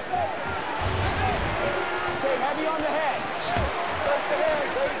 Okay, heavy on the head. Press the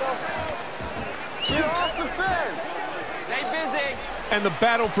hands, there you go. Get off the fence. Stay busy. And the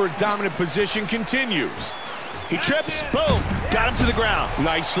battle for a dominant position continues. He trips, boom, got him to the ground.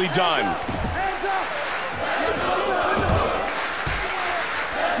 Nicely done.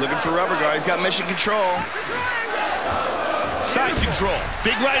 Looking for rubber guard, he's got mission control. Side control.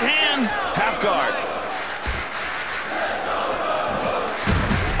 Big right hand, half guard.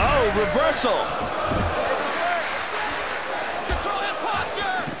 Oh, reversal.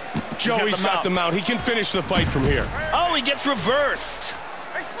 Joey's got the mount. He can finish the fight from here. Oh, he gets reversed.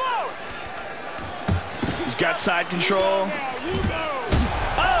 Explode. He's got side control.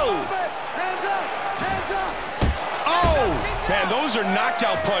 Oh! Oh! Man, those are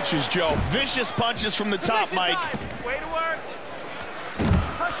knockout punches, Joe. Vicious punches from the top, Mike. Way to work.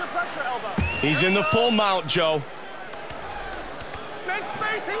 Pressure, pressure, elbow. He's in the full mount, Joe. Make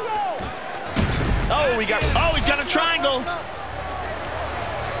space and go. Oh, he's got a triangle.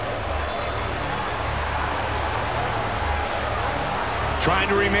 Trying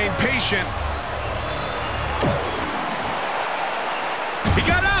to remain patient. He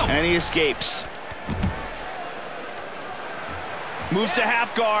got out. And he escapes. Moves to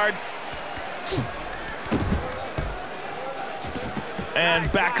half guard.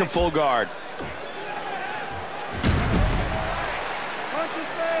 And back to full guard.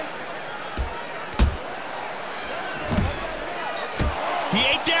 He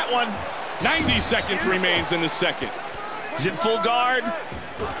ate that one. 90 seconds remains in the second. He's in full guard.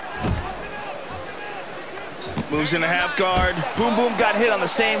 Moves into half guard. Boom, boom, got hit on the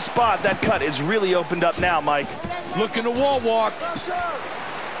same spot. That cut is really opened up now, Mike. Looking to wall walk.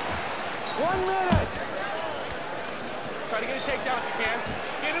 1 minute. Try to get a takedown if you can.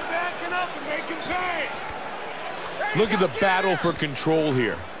 Get him backing up and make him pay. Look at the battle for control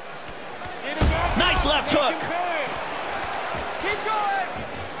here. Nice left hook. Keep going.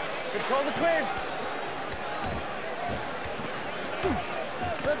 Control the clinch.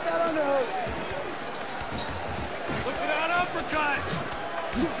 Let that underhook. Look at that uppercut.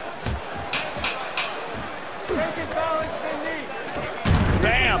 Take his balance and knee.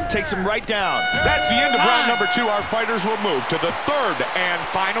 Bam, takes him right down. That's the end of round number 2. Our fighters will move to the third and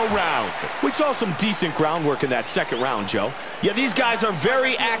final round. We saw some decent groundwork in that second round, Joe. Yeah, these guys are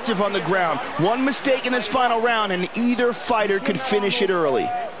very active on the ground. One mistake in this final round and either fighter could finish it early.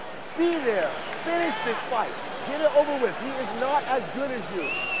 Be there. Finish this fight. Get it over with. He is not as good as you.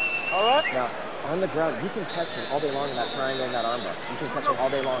 All right? Now, on the ground, you can catch him all day long in that triangle and that armbar. You can catch him all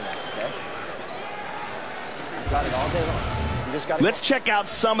day long, okay? You've got it all day long. You just got to... Let's check out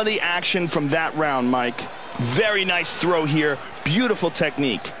some of the action from that round, Mike. Very nice throw here. Beautiful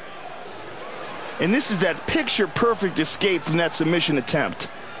technique. And this is that picture-perfect escape from that submission attempt.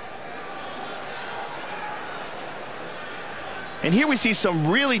 And here we see some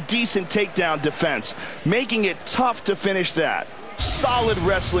really decent takedown defense, making it tough to finish that. Solid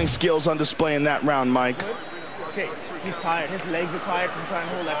wrestling skills on display in that round, Mike. Okay, he's tired. His legs are tired from trying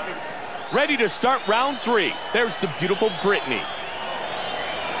to hold that feet. Ready to start round 3. There's the beautiful Brittany.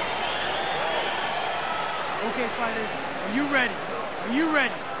 Okay, fighters, are you ready? Are you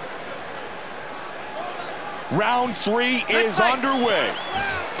ready? Round 3 is underway.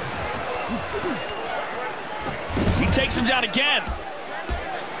 He takes him down again.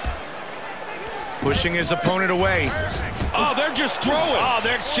 Pushing his opponent away. Oh, they're just throwing. Oh,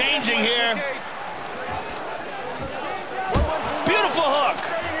 they're exchanging here. Beautiful hook.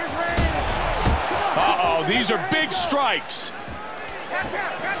 Uh-oh, these are big strikes.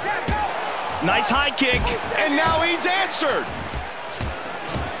 Nice high kick. And now he's answered.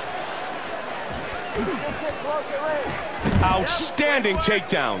 Outstanding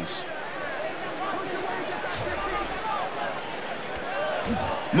takedowns.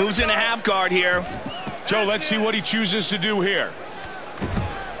 Moves into half guard here. Joe, let's see what he chooses to do here.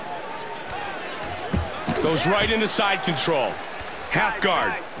 Goes right into side control. Half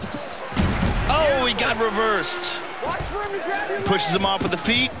guard. Oh, he got reversed. Pushes him off with the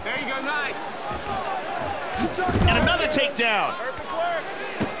feet. There you go, nice. And another takedown. Perfect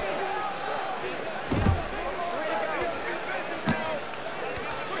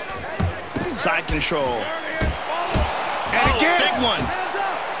work. Side control. And again. Big one.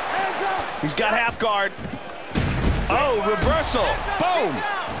 He's got half guard. Oh, reversal. Boom.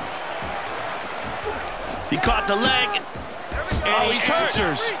 He caught the leg. And he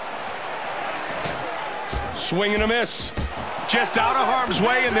answers. Swing and a miss. Just out of harm's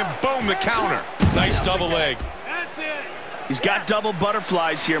way, and then boom, the counter. Nice double leg. That's it. He's got double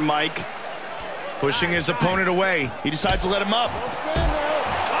butterflies here, Mike. Pushing his opponent away. He decides to let him up.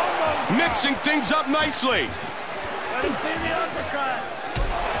 Mixing things up nicely. Let him see the uppercut.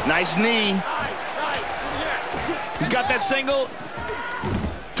 Nice knee. He's got that single.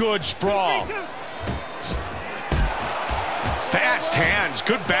 Good sprawl. Fast hands.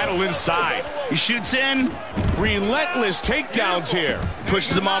 Good battle inside. He shoots in. Relentless takedowns here.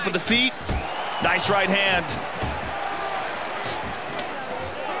 Pushes him off with the feet. Nice right hand.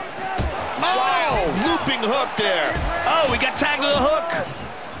 Oh, looping hook there. Oh, we got tagged with a hook.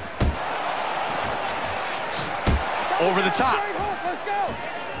 Over the top. Let's go.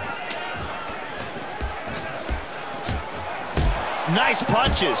 Nice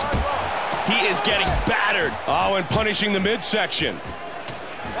punches. He is getting battered. Oh, and punishing the midsection.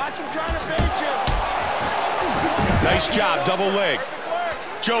 Watch him trying to bait you. Nice job, double leg.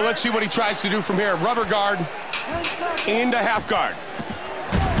 Joe, let's see what he tries to do from here. Rubber guard into half guard.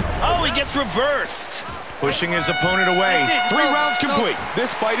 Oh, he gets reversed. Pushing his opponent away. 3 rounds complete.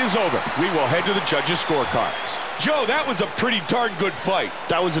 This fight is over. We will head to the judges' scorecards. Joe, that was a pretty darn good fight.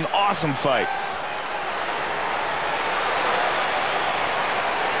 That was an awesome fight.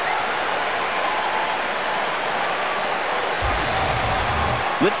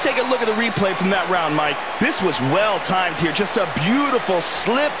 Let's take a look at the replay from that round, Mike. This was well timed here. Just a beautiful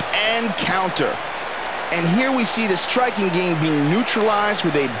slip and counter. And here we see the striking game being neutralized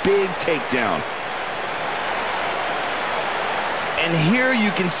with a big takedown. And here you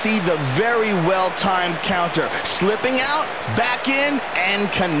can see the very well-timed counter. Slipping out, back in,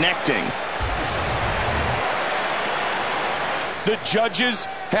 and connecting. The judges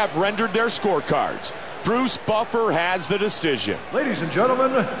have rendered their scorecards. Bruce Buffer has the decision. Ladies and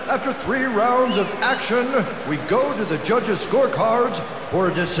gentlemen, after 3 rounds of action, we go to the judges' scorecards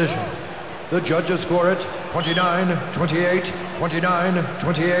for a decision. The judges score it 29-28,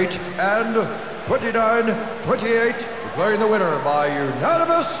 29-28, and 29-28, declaring the winner by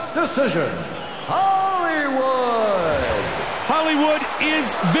unanimous decision, Hollywood! Hollywood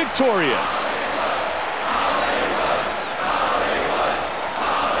is victorious.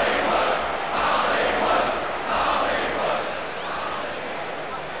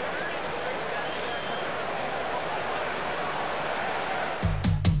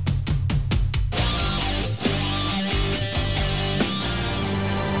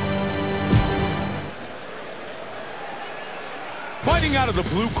 Fighting out of the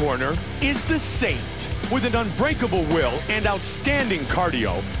blue corner is the Saint. With an unbreakable will and outstanding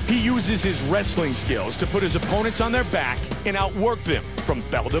cardio, he uses his wrestling skills to put his opponents on their back and outwork them from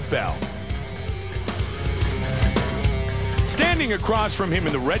bell to bell. Standing across from him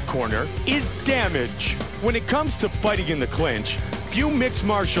in the red corner is Damage. When it comes to fighting in the clinch, few mixed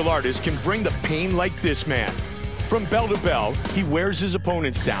martial artists can bring the pain like this man. From bell to bell, he wears his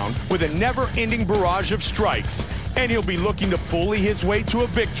opponents down with a never-ending barrage of strikes, and he'll be looking to bully his way to a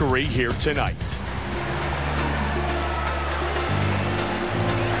victory here tonight.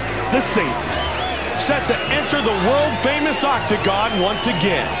 The Saint, set to enter the world-famous octagon once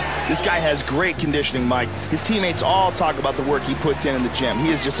again. This guy has great conditioning, Mike. His teammates all talk about the work he puts in the gym. He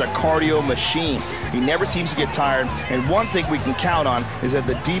is just a cardio machine. He never seems to get tired, and one thing we can count on is that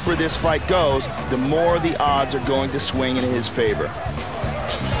the deeper this fight goes, the more the odds are going to swing in his favor.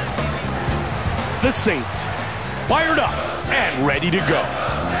 The Saint, fired up and ready to go.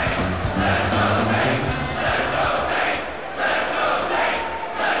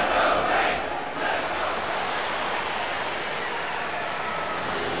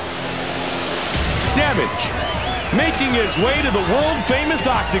 Damage, making his way to the world-famous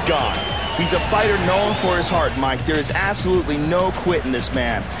octagon. He's a fighter known for his heart, Mike. There is absolutely no quit in this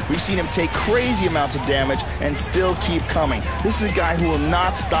man. We've seen him take crazy amounts of damage and still keep coming. This is a guy who will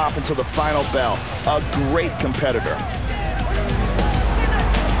not stop until the final bell. A great competitor.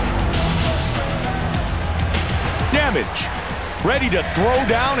 Damage, ready to throw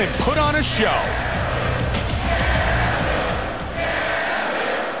down and put on a show.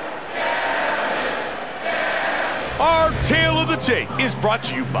 Our Tale of the Tape is brought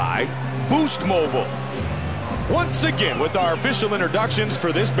to you by Boost Mobile. Once again, with our official introductions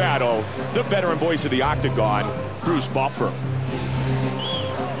for this battle, the veteran voice of the Octagon, Bruce Buffer.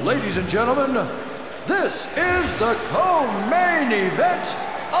 Ladies and gentlemen, this is the co-main event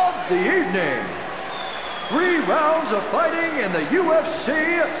of the evening. 3 rounds of fighting in the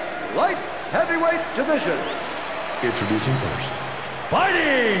UFC light heavyweight division. Introducing first,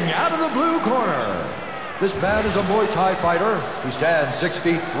 fighting out of the blue corner. This man is a Muay Thai fighter. He stands 6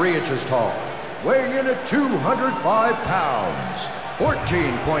 feet 3 inches tall, weighing in at 205 pounds,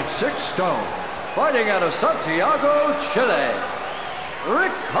 14.6 stone, fighting out of Santiago, Chile,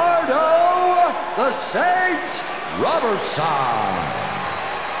 Ricardo the Saint Robertson.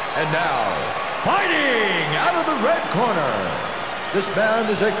 And now, fighting out of the red corner. This man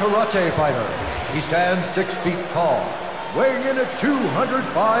is a karate fighter. He stands 6 feet tall, weighing in at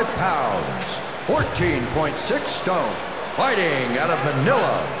 205 pounds, 14.6 stone, fighting out of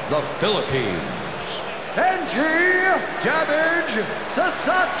Manila, the Philippines, Kenji Damage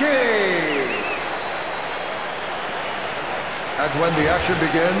Sasaki. And when the action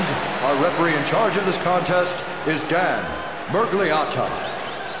begins, our referee in charge of this contest is Dan Murgliata.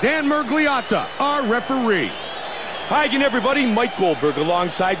 Dan Murgliata, our referee. Hi again, everybody. Mike Goldberg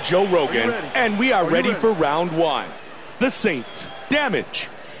alongside Joe Rogan, and we are ready for round 1. The Saint, Damage.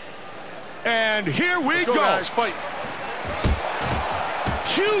 And here we go. Guys, fight.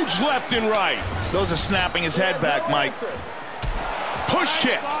 Huge left and right. Those are snapping his head back, Mike. Push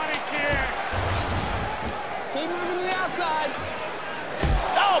kick. Keep moving to the outside.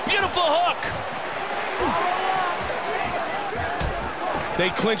 Oh, beautiful hook. They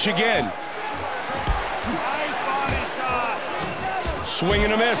clinch again. Nice body shot. Swing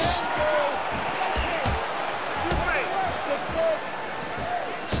and a miss.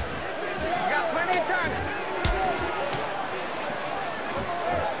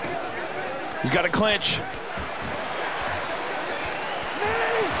 He's got a clinch. There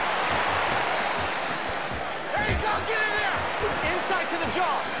you go, get in there! Inside to the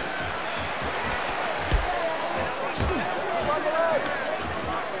jaw.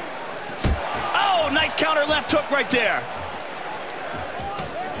 Oh, nice counter left hook right there.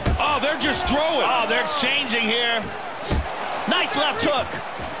 Oh, they're just throwing. Oh, they're exchanging here. Nice left hook.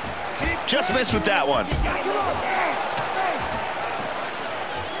 Just missed with that one.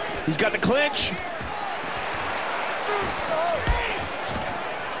 He's got the clinch.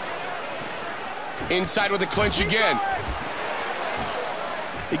 Inside with the clinch again.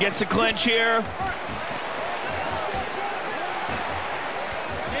 He gets the clinch here.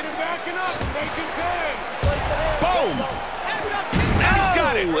 Get him backing up, make him big. Boom. And he's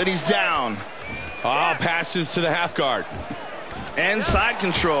got it. And he's down. Oh, passes to the half guard. And side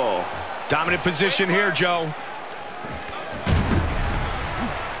control. Dominant position here, Joe.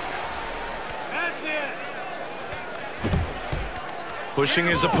 That's it. Pushing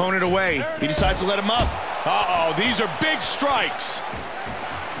his opponent away. He decides to let him up. Uh-oh, these are big strikes.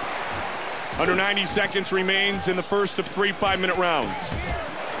 Under 90 seconds remains in the first of 3 5-minute rounds.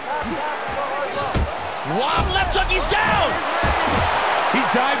 Wow, left hook, he's down. He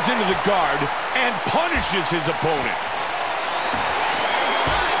dives into the guard and punishes his opponent.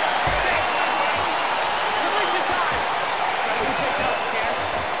 Release your time.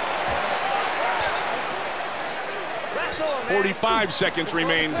 45 seconds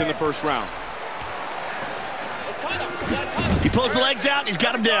remains in the first round. He pulls the legs out, he's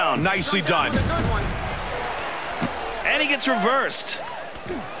got him down. Nicely done. And he gets reversed.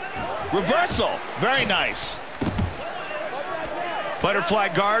 Reversal, very nice. Butterfly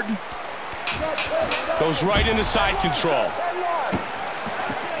guard. Goes right into side control.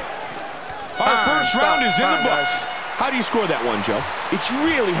 Our first round is in the books. How do you score that one, Joe? It's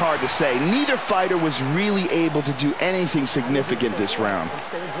really hard to say. Neither fighter was really able to do anything significant this round.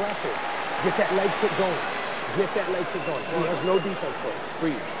 Stay aggressive. Get that leg kick going. Get that leg kick going. He has no defense for it.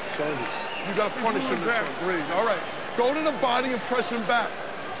 Breathe. Slowly. You got to punish him this one. Breathe. All right. Go to the body and press him back.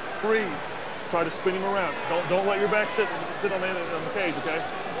 Breathe. Try to spin him around. Don't let your back sit on the cage, okay?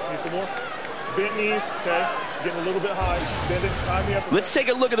 Need some more? Bent knees, okay? Getting a little bit high. Bend it, tie me up. Let's take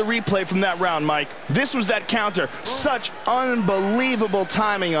a look at the replay from that round, Mike. This was that counter. Such unbelievable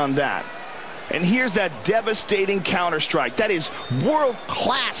timing on that. And here's that devastating counter strike. That is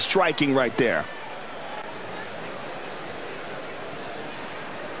world-class striking right there.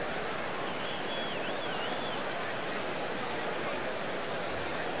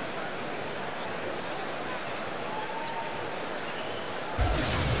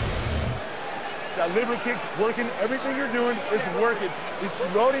 That liver kick's working. Everything you're doing is working.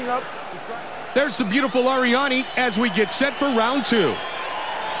 He's loading up. There's the beautiful Ariani as we get set for round 2. Are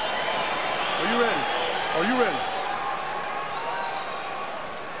you ready? Are you ready?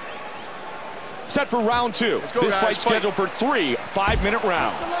 Set for round 2. Let's go, This guys. fight's scheduled for 3 5-minute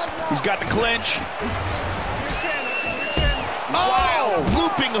rounds. He's got the clinch. Oh!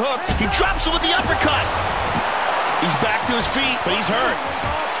 Looping hook. He drops him with the uppercut. He's back to his feet, but he's hurt.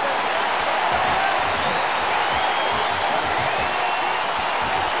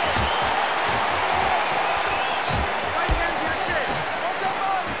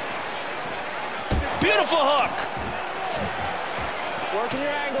 Beautiful hook. Working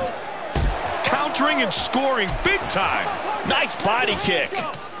your angles. Countering and scoring big time. Nice body kick.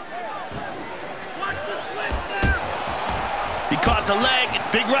 He caught the leg.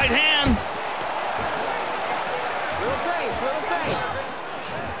 Big right hand.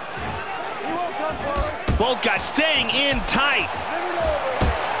 Both guys staying in tight.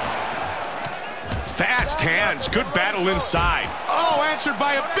 Fast hands. Good battle inside. Oh, answered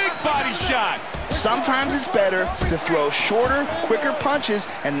by a big body shot. Sometimes it's better to throw shorter, quicker punches,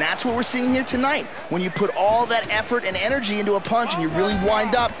 and that's what we're seeing here tonight. When you put all that effort and energy into a punch and you really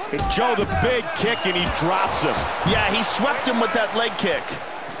wind up. Joe, the big kick, and he drops him. Yeah, he swept him with that leg kick.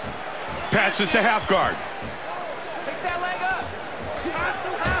 Passes to half guard. Pick that leg up. Pass to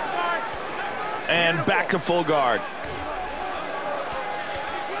half guard. And back to full guard.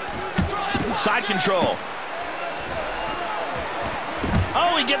 Side control.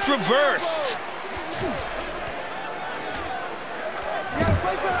 Oh, he gets reversed.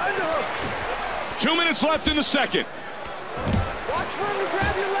 2 minutes left in the second. Watch where you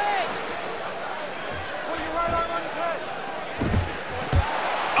grab your leg. Put your right arm on his head.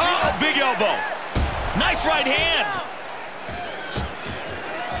 Oh, big elbow. Nice right hand.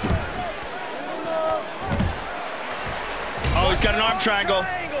 Oh, he's got an arm triangle.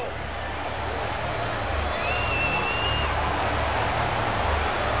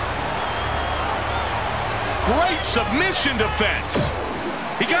 submission defense.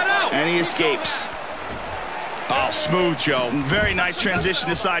 He got out. And he escapes. Oh, smooth, Joe. Very nice transition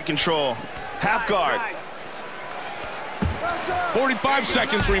to side control. Half guard. 45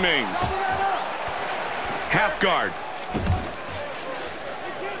 seconds remains. Half guard.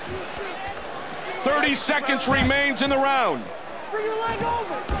 30 seconds remains in the round.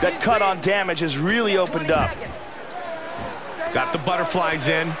 That cut on damage has really opened up. Got the butterflies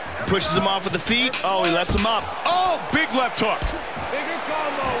in. Pushes him off with the feet. Oh, he lets him up. Oh, big left hook. Bigger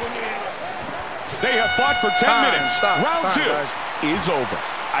combo when you They have fought for 10 minutes. Round 2 is over.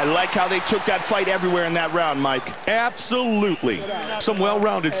 I like how they took that fight everywhere in that round, Mike. Absolutely. Some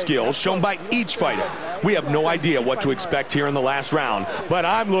well-rounded skills shown by each fighter. We have no idea what to expect here in the last round, but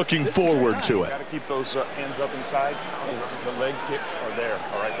I'm looking forward to it. Got to keep those hands up inside. The leg kicks are there.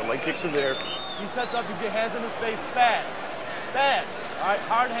 All right, the leg kicks are there. He sets up, you get hands in his face fast. Fast. All right,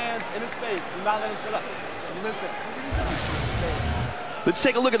 hard hands in his face. Do not let him set up. You listen. Let's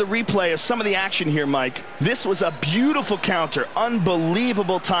take a look at the replay of some of the action here, Mike. This was a beautiful counter.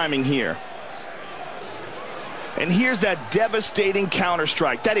 Unbelievable timing here. And here's that devastating counter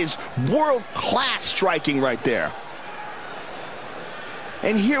strike. That is world-class striking right there.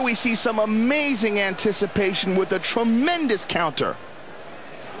 And here we see some amazing anticipation with a tremendous counter.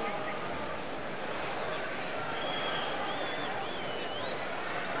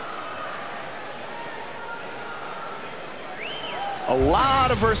 A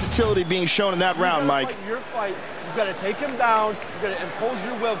lot of versatility being shown in that round, Mike. Your fight, you've got to take him down. You've got to impose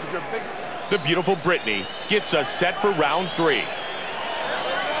your will because you're big. The beautiful Brittany gets us set for round 3. Are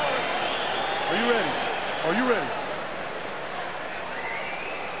you ready? Are you ready?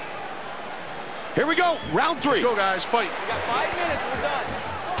 Here we go, round 3. Let's go, guys, fight. We got 5 minutes, we're done.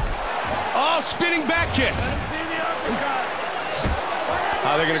 Oh, spinning back kick. Let him see the uppercut.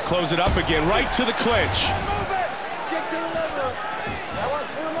 They're going to close it up again, right to the clinch. Kick to the liver. That one's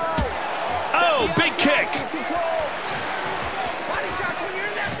too low. Oh, big kick. Control. Body shots when you're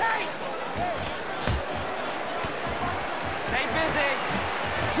in that tight. Stay busy.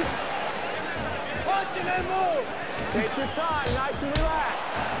 Punch and then move. Take your time, nice and relaxed.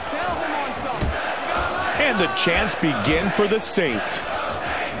 Sell him on something. And the chants begin for the Saint.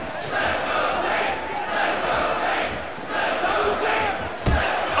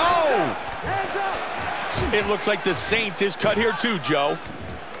 Oh! It looks like the Saint is cut here too, Joe.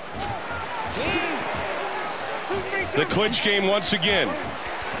 The clinch game once again.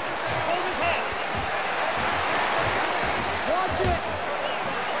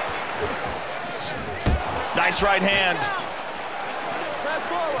 Nice right hand.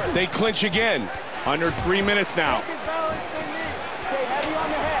 They clinch again. Under 3 minutes now.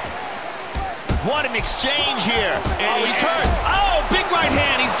 What an exchange here. And he's hurt. Oh, big right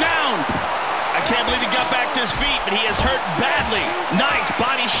hand. He's down. I can't believe he got back to his feet, but he is hurt badly. Nice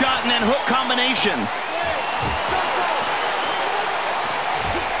body shot and then hook combination.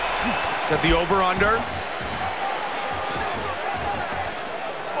 Got the over-under.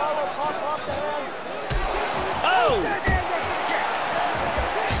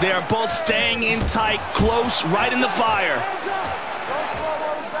 They are both staying in tight, close, right in the fire.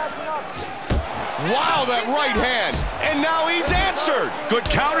 Wow, that right hand. And now he's answered. Good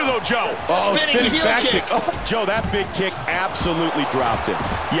counter, though, Joe. Oh, spinning heel back kick. Oh, Joe, that big kick absolutely dropped him.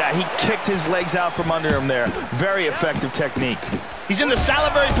 Yeah, he kicked his legs out from under him there. Very effective technique. He's in the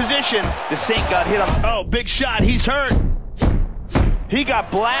salivary position. The Saint got hit on. Oh, big shot. He's hurt. He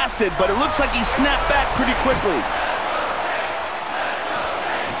got blasted, but it looks like he snapped back pretty quickly.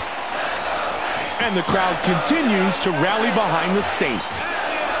 And the crowd continues to rally behind the Saint.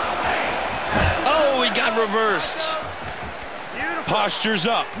 Oh, he got reversed. Postures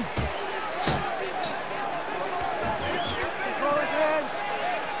up. Control his hands.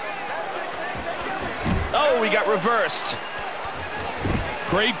 Oh, he got reversed.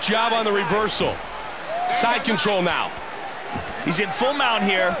 Great job on the reversal. Side control now. He's in full mount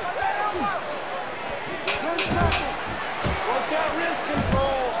here.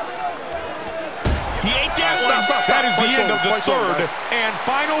 That is the end of the third and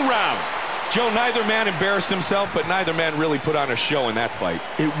final round. Joe, neither man embarrassed himself, but neither man really put on a show in that fight.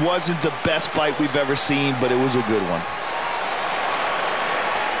 It wasn't the best fight we've ever seen, but it was a good one.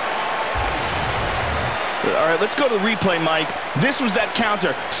 All right, let's go to the replay, Mike. This was that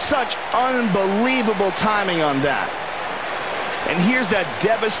counter. Such unbelievable timing on that. And here's that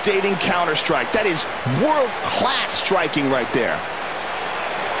devastating counter strike. That is world-class striking right there.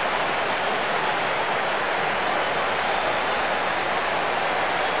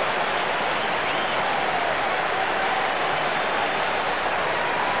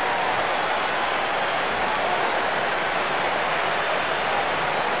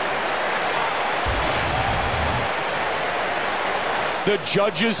 The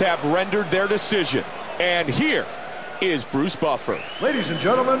judges have rendered their decision. And here is Bruce Buffer. Ladies and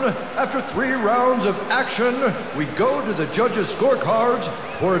gentlemen, after 3 rounds of action, we go to the judges' scorecards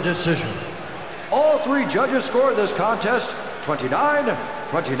for a decision. All 3 judges score this contest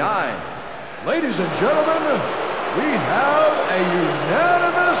 29-29. Ladies and gentlemen, we have a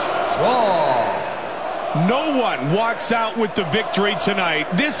unanimous draw. No one walks out with the victory tonight.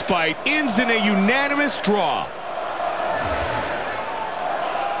 This fight ends in a unanimous draw.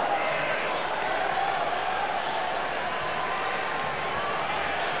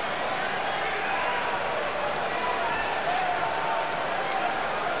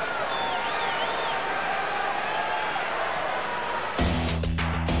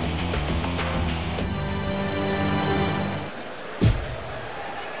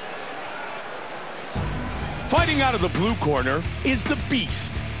 Fighting out of the blue corner is the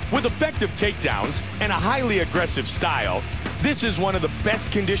Beast. With effective takedowns and a highly aggressive style, this is one of the best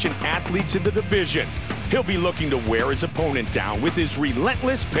conditioned athletes in the division. He'll be looking to wear his opponent down with his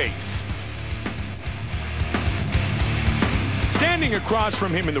relentless pace. Standing across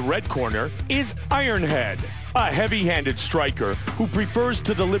from him in the red corner is Ironhead, a heavy-handed striker who prefers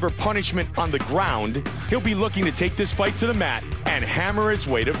to deliver punishment on the ground. He'll be looking to take this fight to the mat and hammer his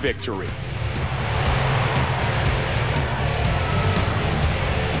way to victory.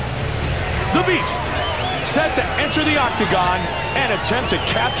 The Beast, set to enter the octagon and attempt to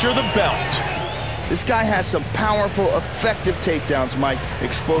capture the belt. This guy has some powerful, effective takedowns, Mike.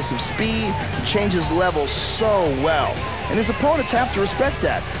 Explosive speed, changes levels so well. And his opponents have to respect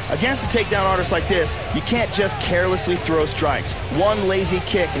that. Against a takedown artist like this, you can't just carelessly throw strikes. One lazy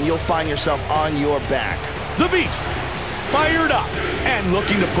kick and you'll find yourself on your back. The Beast, fired up and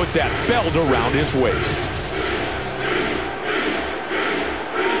looking to put that belt around his waist.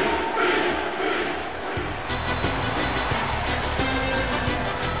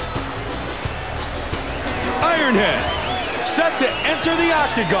 Ironhead, set to enter the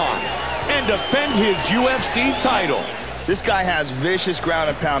octagon and defend his UFC title. This guy has vicious ground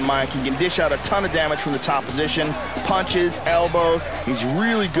and pound, Mike. He can dish out a ton of damage from the top position, punches, elbows. He's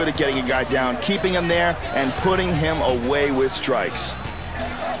really good at getting a guy down, keeping him there, and putting him away with strikes.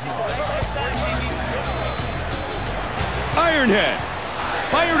 Ironhead,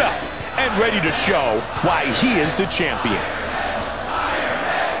 fired up and ready to show why he is the champion.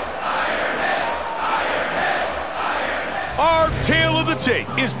 Our tale of the tape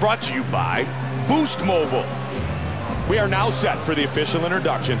is brought to you by Boost Mobile. We are now set for the official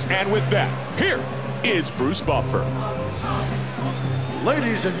introductions, and with that, here is Bruce Buffer.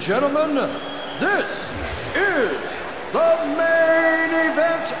 Ladies and gentlemen, this is the main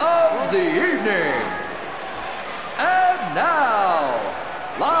event of the evening. And now,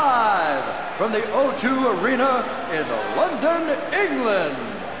 live from the O2 Arena in London, England,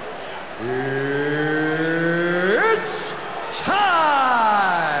 it's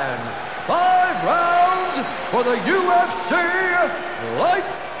time! 5 rounds for the UFC Light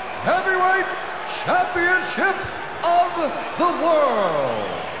Heavyweight Championship of the world.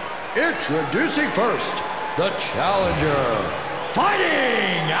 Introducing first, the challenger,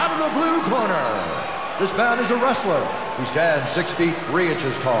 fighting out of the blue corner. This man is a wrestler. He stands 6 feet 3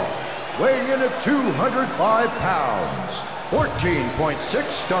 inches tall, weighing in at 205 pounds, 14.6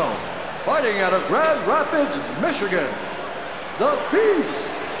 stone, fighting out of Grand Rapids, Michigan, the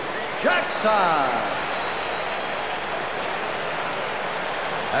Beast, Jackson.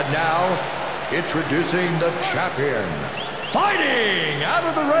 And now, introducing the champion, fighting out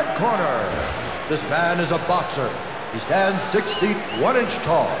of the red corner. This man is a boxer. He stands 6 feet 1 inch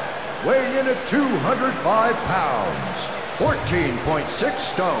tall, weighing in at 205 pounds, 14.6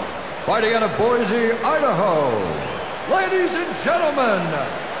 stone, fighting out of Boise, Idaho. Ladies and gentlemen,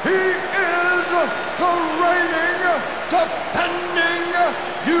 he is the reigning, defending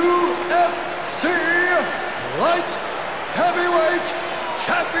UFC Light Heavyweight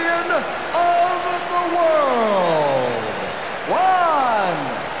Champion of the world, One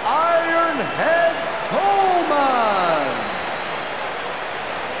Ironhead Coleman.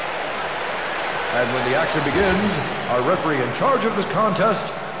 And when the action begins, our referee in charge of this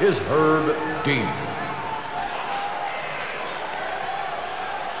contest is Herb Dean.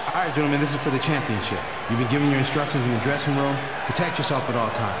 All right, gentlemen, this is for the championship. You've been given your instructions in the dressing room. Protect yourself at all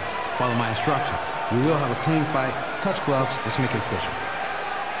times. Follow my instructions. We will have a clean fight. Touch gloves. Let's make it official.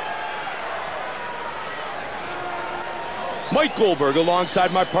 Mike Goldberg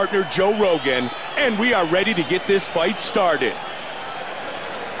alongside my partner Joe Rogan, and we are ready to get this fight started.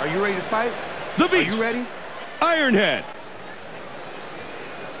 Are you ready to fight? The Beast. Are you ready? Ironhead.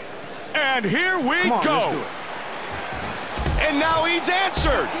 And here we Come on, go. let's do it. And now he's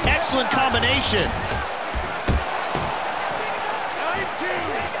answered. Excellent combination.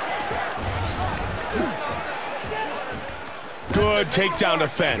 Good takedown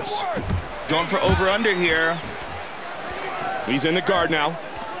defense. Going for over-under here. He's in the guard now.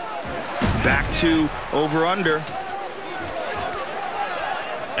 Back to over-under.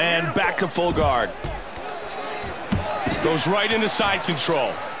 And back to full guard. Goes right into side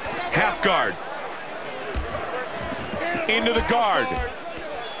control. Half guard. Into the guard.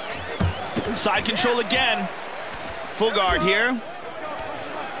 Side control again. Full guard here.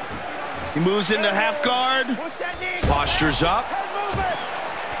 He moves into half guard. Postures up.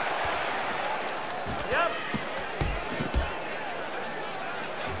 Yep.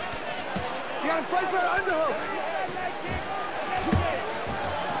 You gotta fight for the underhook.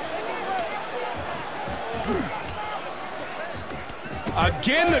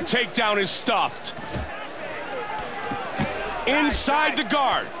 Again, the takedown is stuffed. Inside the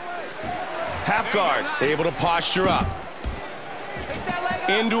guard. Half guard. Able to posture up.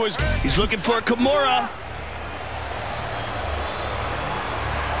 Into his... He's looking for a Kimura.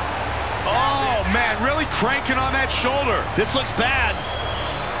 Oh, man, really cranking on that shoulder. This looks bad.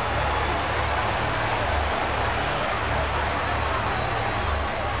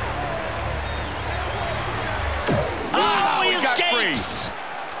 Oh, he escapes.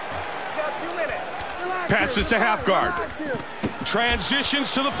 Passes to half guard.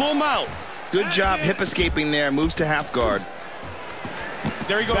 Transitions to the full mount. Good job hip escaping there. Moves to half guard.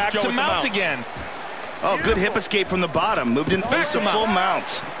 There he goes, back Joe, to mount again. Oh, good hip escape from the bottom. Moved in back to full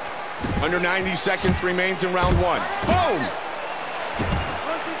mount. Under 90 seconds remains in round one. Boom!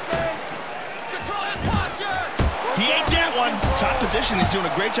 He ate that one. Top position. He's doing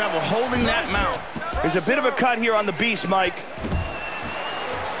a great job of holding that mount. There's a bit of a cut here on the beast, Mike.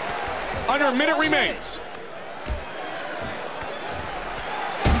 Under a minute remains.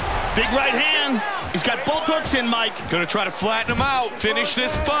 Big right hand. He's got both hooks in, Mike. Gonna try to flatten him out. Finish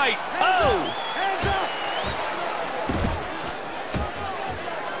this fight. Oh!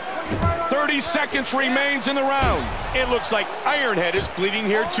 30 seconds remains in the round. It looks like Ironhead is bleeding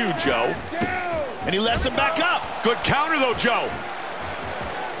here too, Joe. And he lets him back up. Good counter, though, Joe.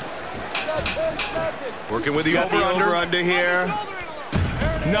 Working with the over-under here.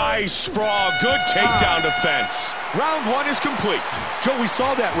 Nice sprawl. Good takedown defense. Round one is complete. Joe, we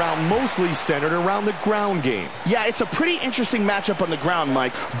saw that round mostly centered around the ground game. Yeah, it's a pretty interesting matchup on the ground,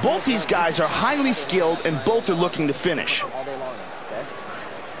 Mike. Both these guys are highly skilled, and both are looking to finish. All day long, okay?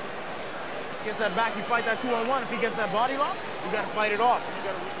 Gets that back, you fight that 2-on-1. If he gets that body lock, you gotta fight it off.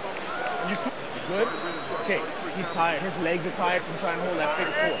 You good? Okay, he's tired. His legs are tired from trying to hold that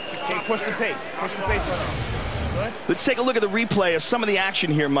figure four. Okay, push the pace. Push the pace right now. Good? Let's take a look at the replay of some of the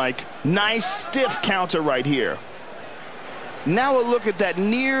action here, Mike. Nice stiff counter right here. Now a look at that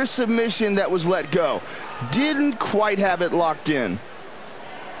near submission that was let go. Didn't quite have it locked in.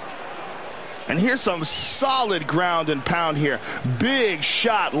 And here's some solid ground and pound here. Big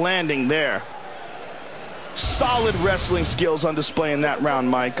shot landing there. Solid wrestling skills on display in that round,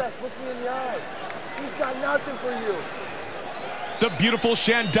 Mike. Look me in the eye. He's got nothing for you. The beautiful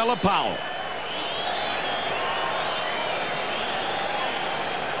Shandella Powell.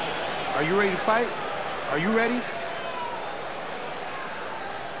 Are you ready to fight? Are you ready?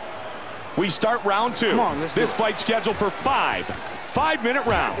 We start round two. Come on, let's this do it. fight's scheduled for 5 5-minute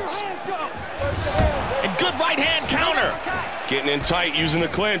rounds. And good right hand counter. Getting in tight, using the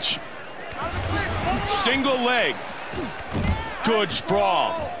clinch. Single leg. Good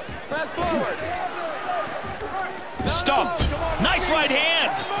sprawl. Stuffed. Nice right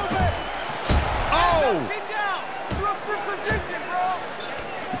hand. Oh!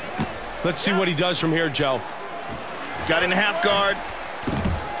 Let's see what he does from here, Joe. Got in half guard.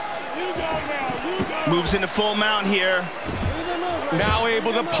 Moves into full mount here. Now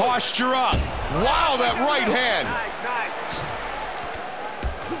able to posture up. Wow, that right hand.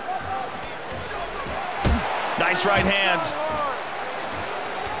 Nice right hand.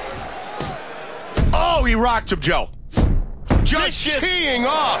 Oh, he rocked him, Joe. Just Vicious. teeing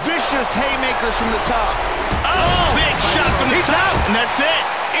off. Vicious haymakers from the top. Oh, big shot from the top. And that's it.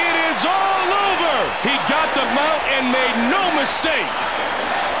 It is all over. He got the mount and made no mistake.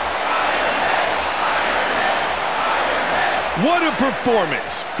 What a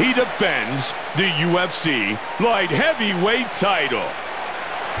performance. He defends the UFC light heavyweight title.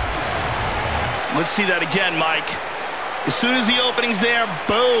 Let's see that again, Mike. As soon as the opening's there,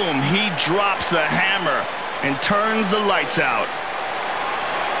 boom, he drops the hammer and turns the lights out.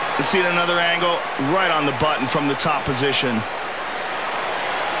 Let's see at another angle, right on the button from the top position.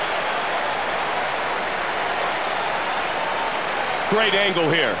 Great angle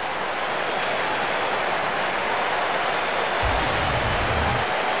here.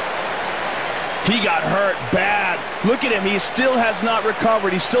 He got hurt bad. Look at him. He still has not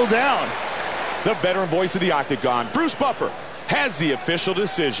recovered. He's still down. The veteran voice of the Octagon, Bruce Buffer, has the official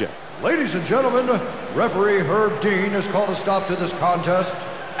decision. Ladies and gentlemen, referee Herb Dean has called a stop to this contest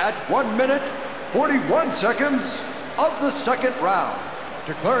at 1 minute, 41 seconds of the second round,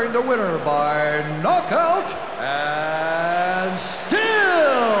 declaring the winner by knockout and still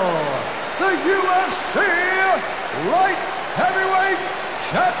the UFC Light Heavyweight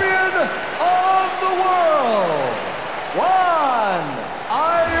Champion of the world, Juan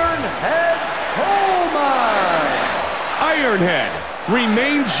Ironhead Coleman. Ironhead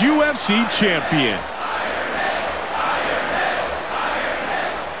remains UFC champion.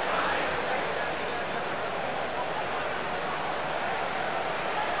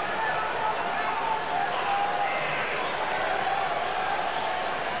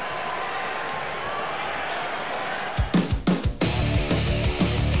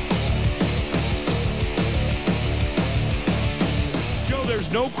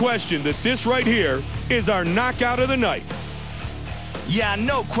 There's no question that this right here is our knockout of the night. Yeah,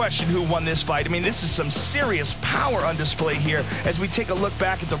 no question who won this fight. I mean, this is some serious power on display here. As we take a look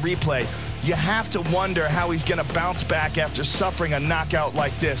back at the replay, you have to wonder how he's going to bounce back after suffering a knockout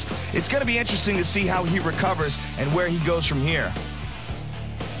like this. It's going to be interesting to see how he recovers and where he goes from here.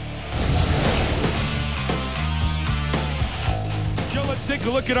 Joe, let's take a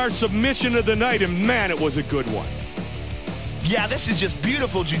look at our submission of the night, and man, it was a good one. Yeah, this is just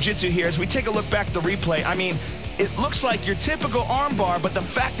beautiful jiu-jitsu here. As we take a look back at the replay, I mean, it looks like your typical armbar, but the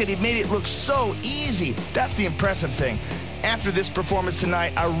fact that he made it look so easy, that's the impressive thing. After this performance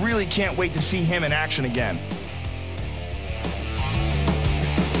tonight, I really can't wait to see him in action again.